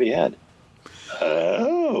they've already had.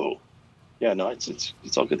 Oh, yeah. No, it's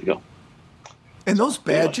all good to go. And those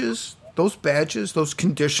badges, those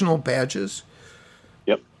conditional badges.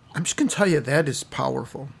 Yep. I'm just going to tell you, that is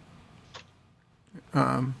powerful.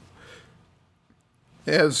 As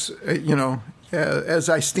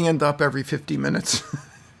I stand up every 50 minutes,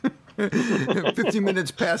 50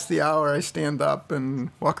 minutes past the hour, I stand up and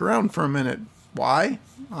walk around for a minute. Why?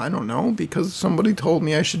 I don't know, because somebody told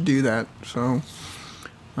me I should do that. So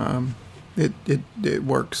it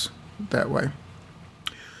works that way.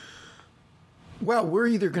 Well, we're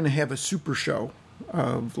either going to have a super show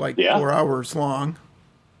of 4 hours long,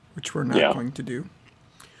 which we're not going to do.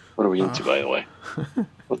 What are we into, by the way?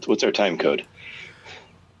 What's our time code?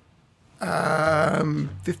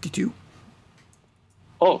 52.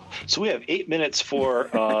 Oh, so we have 8 minutes for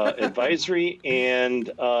advisory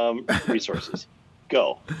and resources.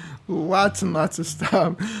 Go. Lots and lots of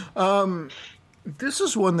stuff. This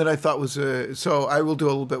is one that I thought was so I will do a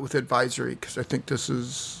little bit with advisory, because I think this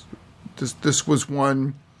was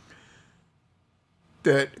one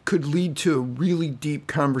that could lead to a really deep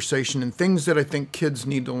conversation and things that I think kids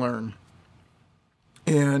need to learn.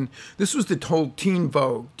 And this was the whole Teen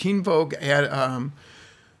Vogue. Teen Vogue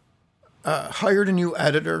hired a new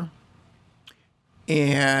editor,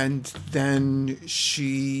 and then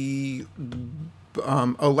she,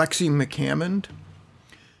 Alexi McCammond,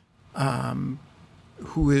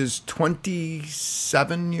 who is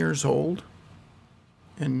 27 years old.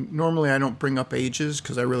 And normally I don't bring up ages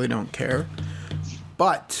because I really don't care.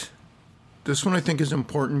 But this one I think is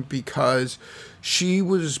important because she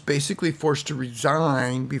was basically forced to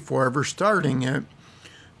resign before ever starting it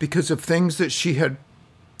because of things that she had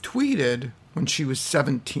tweeted when she was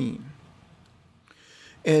 17.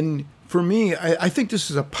 And for me, I think this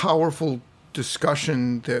is a powerful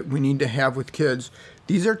discussion that we need to have with kids.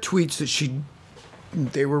 These are tweets that she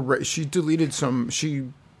deleted some, she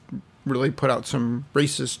really put out some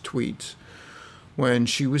racist tweets when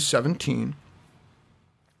she was 17.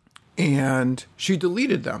 and she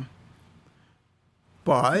deleted them.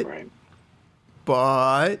 But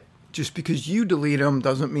just because you delete them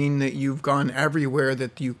doesn't mean that you've gone everywhere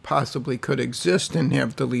that you possibly could exist and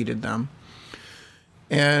have deleted them.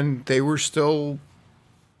 And they were still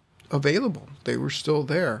available. They were still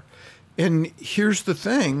there. And here's the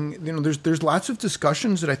thing, there's lots of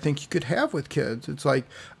discussions that I think you could have with kids. It's like,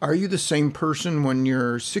 are you the same person when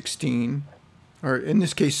you're 16, or in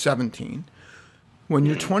this case, 17? When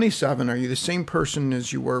you're 27, are you the same person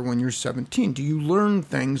as you were when you're 17? Do you learn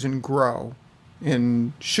things and grow?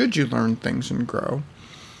 And should you learn things and grow?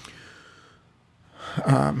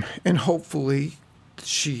 And hopefully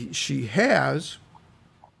she has,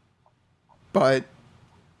 but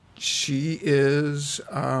she is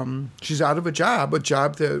she's out of a job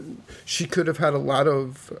that she could have had a lot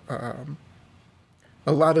of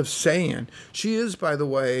say in. She is, by the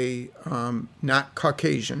way, not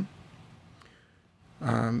Caucasian.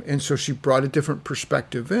 And so she brought a different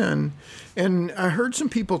perspective in. And I heard some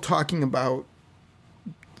people talking about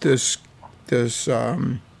this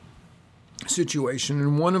situation,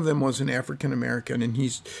 and one of them was an African American, and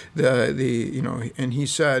he's and he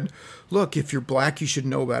said, "Look, if you're black, you should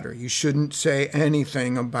know better. You shouldn't say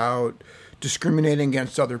anything about discriminating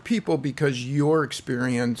against other people because your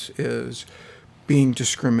experience is being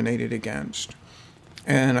discriminated against."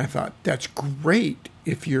 And I thought, that's great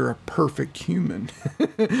if you're a perfect human.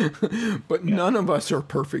 But none of us are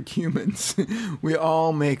perfect humans. We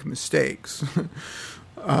all make mistakes.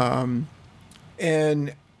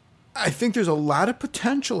 And I think there's a lot of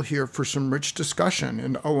potential here for some rich discussion,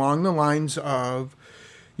 and along the lines of,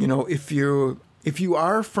 if you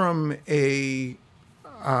are from a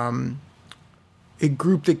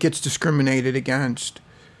group that gets discriminated against,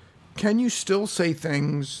 can you still say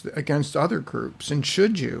things against other groups, and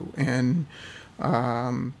should you? And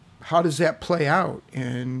how does that play out?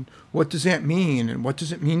 And what does that mean? And what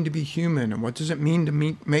does it mean to be human? And what does it mean to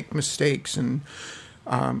make mistakes? And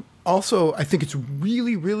also, I think it's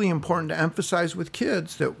really, really important to emphasize with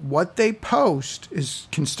kids that what they post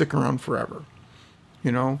can stick around forever.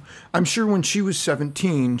 I'm sure when she was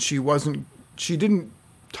 17, she didn't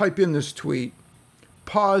type in this tweet,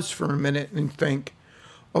 pause for a minute and think,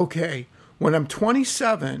 okay, when I'm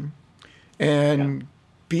 27 and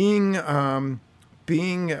being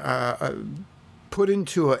put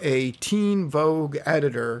into a teen Vogue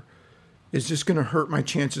editor is just going to hurt my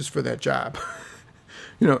chances for that job.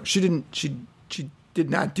 She did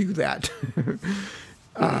not do that.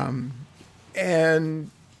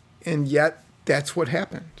 And yet that's what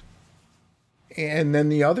happened. And then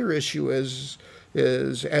the other issue is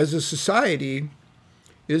as a society,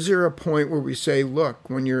 is there a point where we say, look,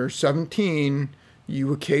 when you're 17,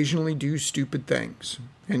 you occasionally do stupid things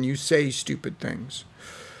and you say stupid things?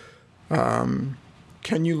 Can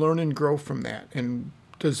you learn and grow from that? And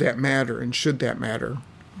does that matter? And should that matter?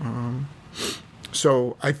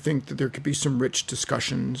 So I think that there could be some rich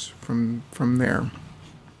discussions from there.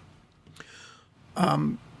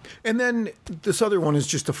 And then this other one is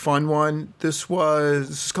just a fun one. This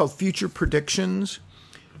is called Future Predictions.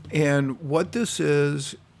 And what this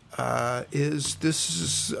is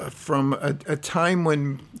from a time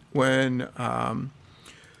when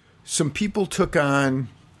some people took on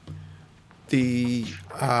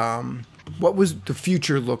what was the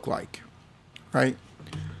future look like, right?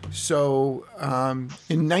 So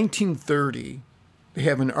in 1930, they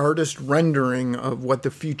have an artist rendering of what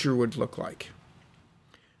the future would look like.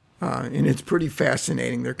 And it's pretty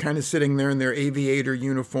fascinating. They're kind of sitting there in their aviator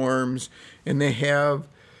uniforms, and they have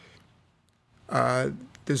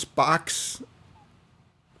this box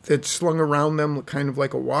that's slung around them, kind of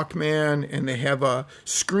like a Walkman, and they have a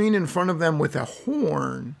screen in front of them with a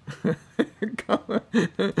horn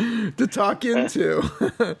to talk into.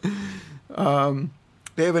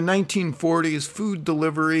 They have a 1940s food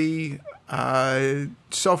delivery,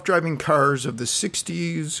 self-driving cars of the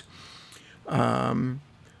 60s.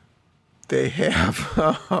 They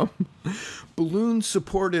have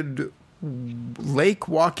balloon-supported lake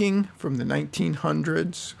walking from the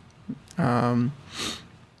 1900s.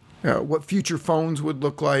 What future phones would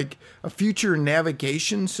look like. A future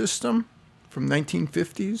navigation system from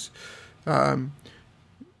 1950s.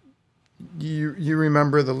 You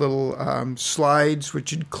remember the little slides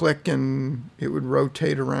which you'd click and it would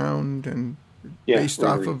rotate around, and based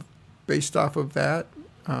off of that.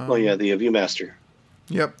 The ViewMaster.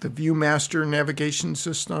 Yep, the ViewMaster navigation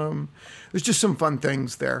system. There's just some fun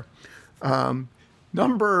things there.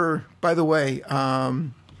 Number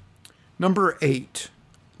 8,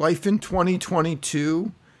 Life in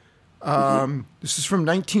 2022. This is from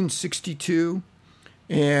 1962.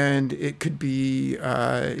 And it could be,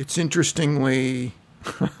 it's interestingly,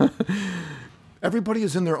 everybody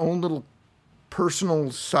is in their own little personal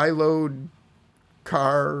siloed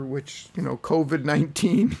car, which,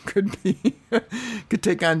 COVID-19 could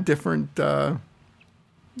take on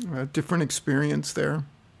different experience there.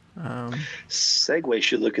 Segway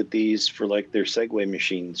should look at these for like their Segway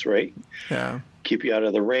machines, right? Yeah. Keep you out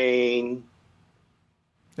of the rain.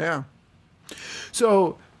 Yeah.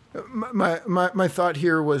 So my thought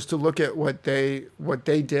here was to look at what they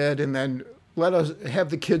did, and then let us have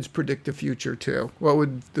the kids predict the future too.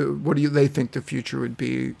 What do they think the future would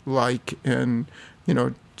be like, and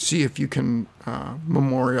see if you can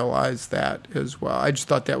memorialize that as well. I just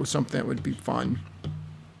thought that was something that would be fun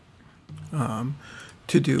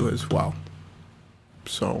to do as well.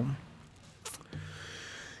 So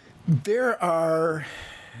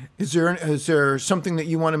is there something that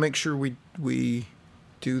you want to make sure we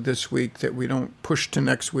do this week that we don't push to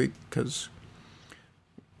next week, because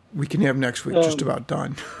we can have next week just about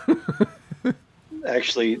done?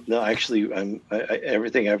 Actually,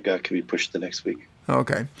 everything I've got can be pushed to next week.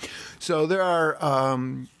 Okay. So there are,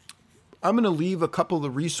 I'm going to leave a couple of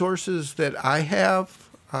the resources that I have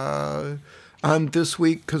on this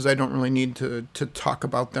week, because I don't really need to talk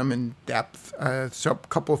about them in depth. So a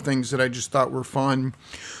couple of things that I just thought were fun.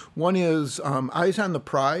 One is Eyes on the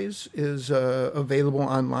Prize is available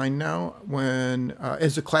online now. When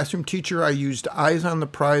as a classroom teacher, I used Eyes on the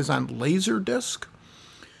Prize on Laserdisc.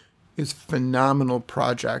 It's a phenomenal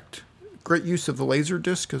project. Great use of the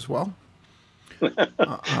Laserdisc as well.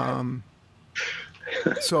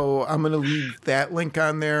 So I'm going to leave that link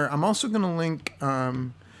on there. I'm also going to link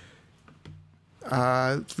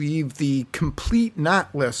leave the complete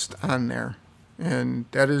knot list on there, and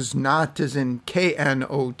that is knot as in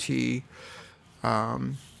KNOT.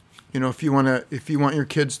 If you want your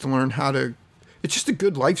kids to learn how to, it's just a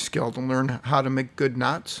good life skill to learn how to make good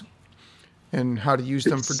knots and how to use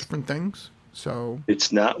them for different things. So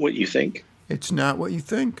it's not what you think. It's not what you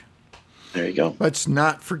think. There you go. Let's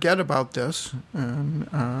not forget about this. And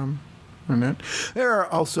that. There are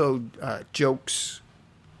also jokes,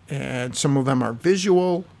 and some of them are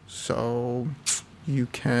visual, so you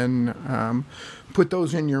can put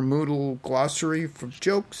those in your Moodle glossary for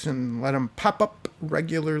jokes and let them pop up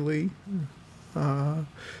regularly. I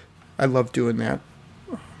love doing that.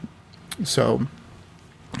 So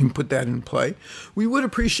you can put that in play. We would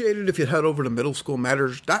appreciate it if you head over to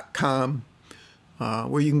middleschoolmatters.com,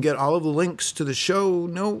 where you can get all of the links to the show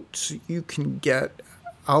notes. You can get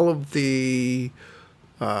all of the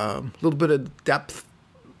little bit of depth,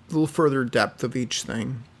 a little further depth of each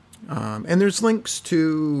thing. And there's links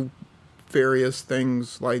to various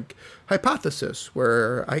things like Hypothesis,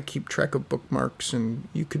 where I keep track of bookmarks, and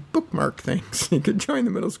you could bookmark things. You could join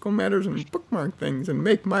the Middle School Matters and bookmark things and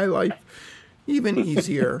make my life even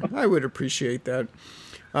easier. I would appreciate that.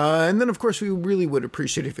 And then, of course, we really would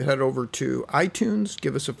appreciate if you head over to iTunes,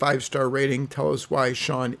 give us a 5-star rating, tell us why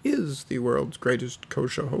Sean is the world's greatest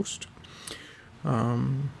co-show host.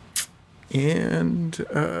 And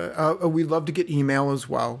we'd love to get email as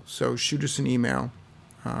well, so shoot us an email.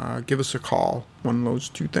 Give us a call. One of those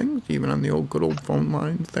two things, even on the good old phone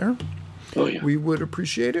lines there. Oh, yeah. We would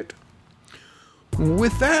appreciate it.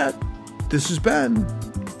 With that, this has been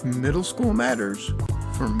Middle School Matters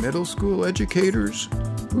for middle school educators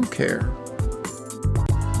who care.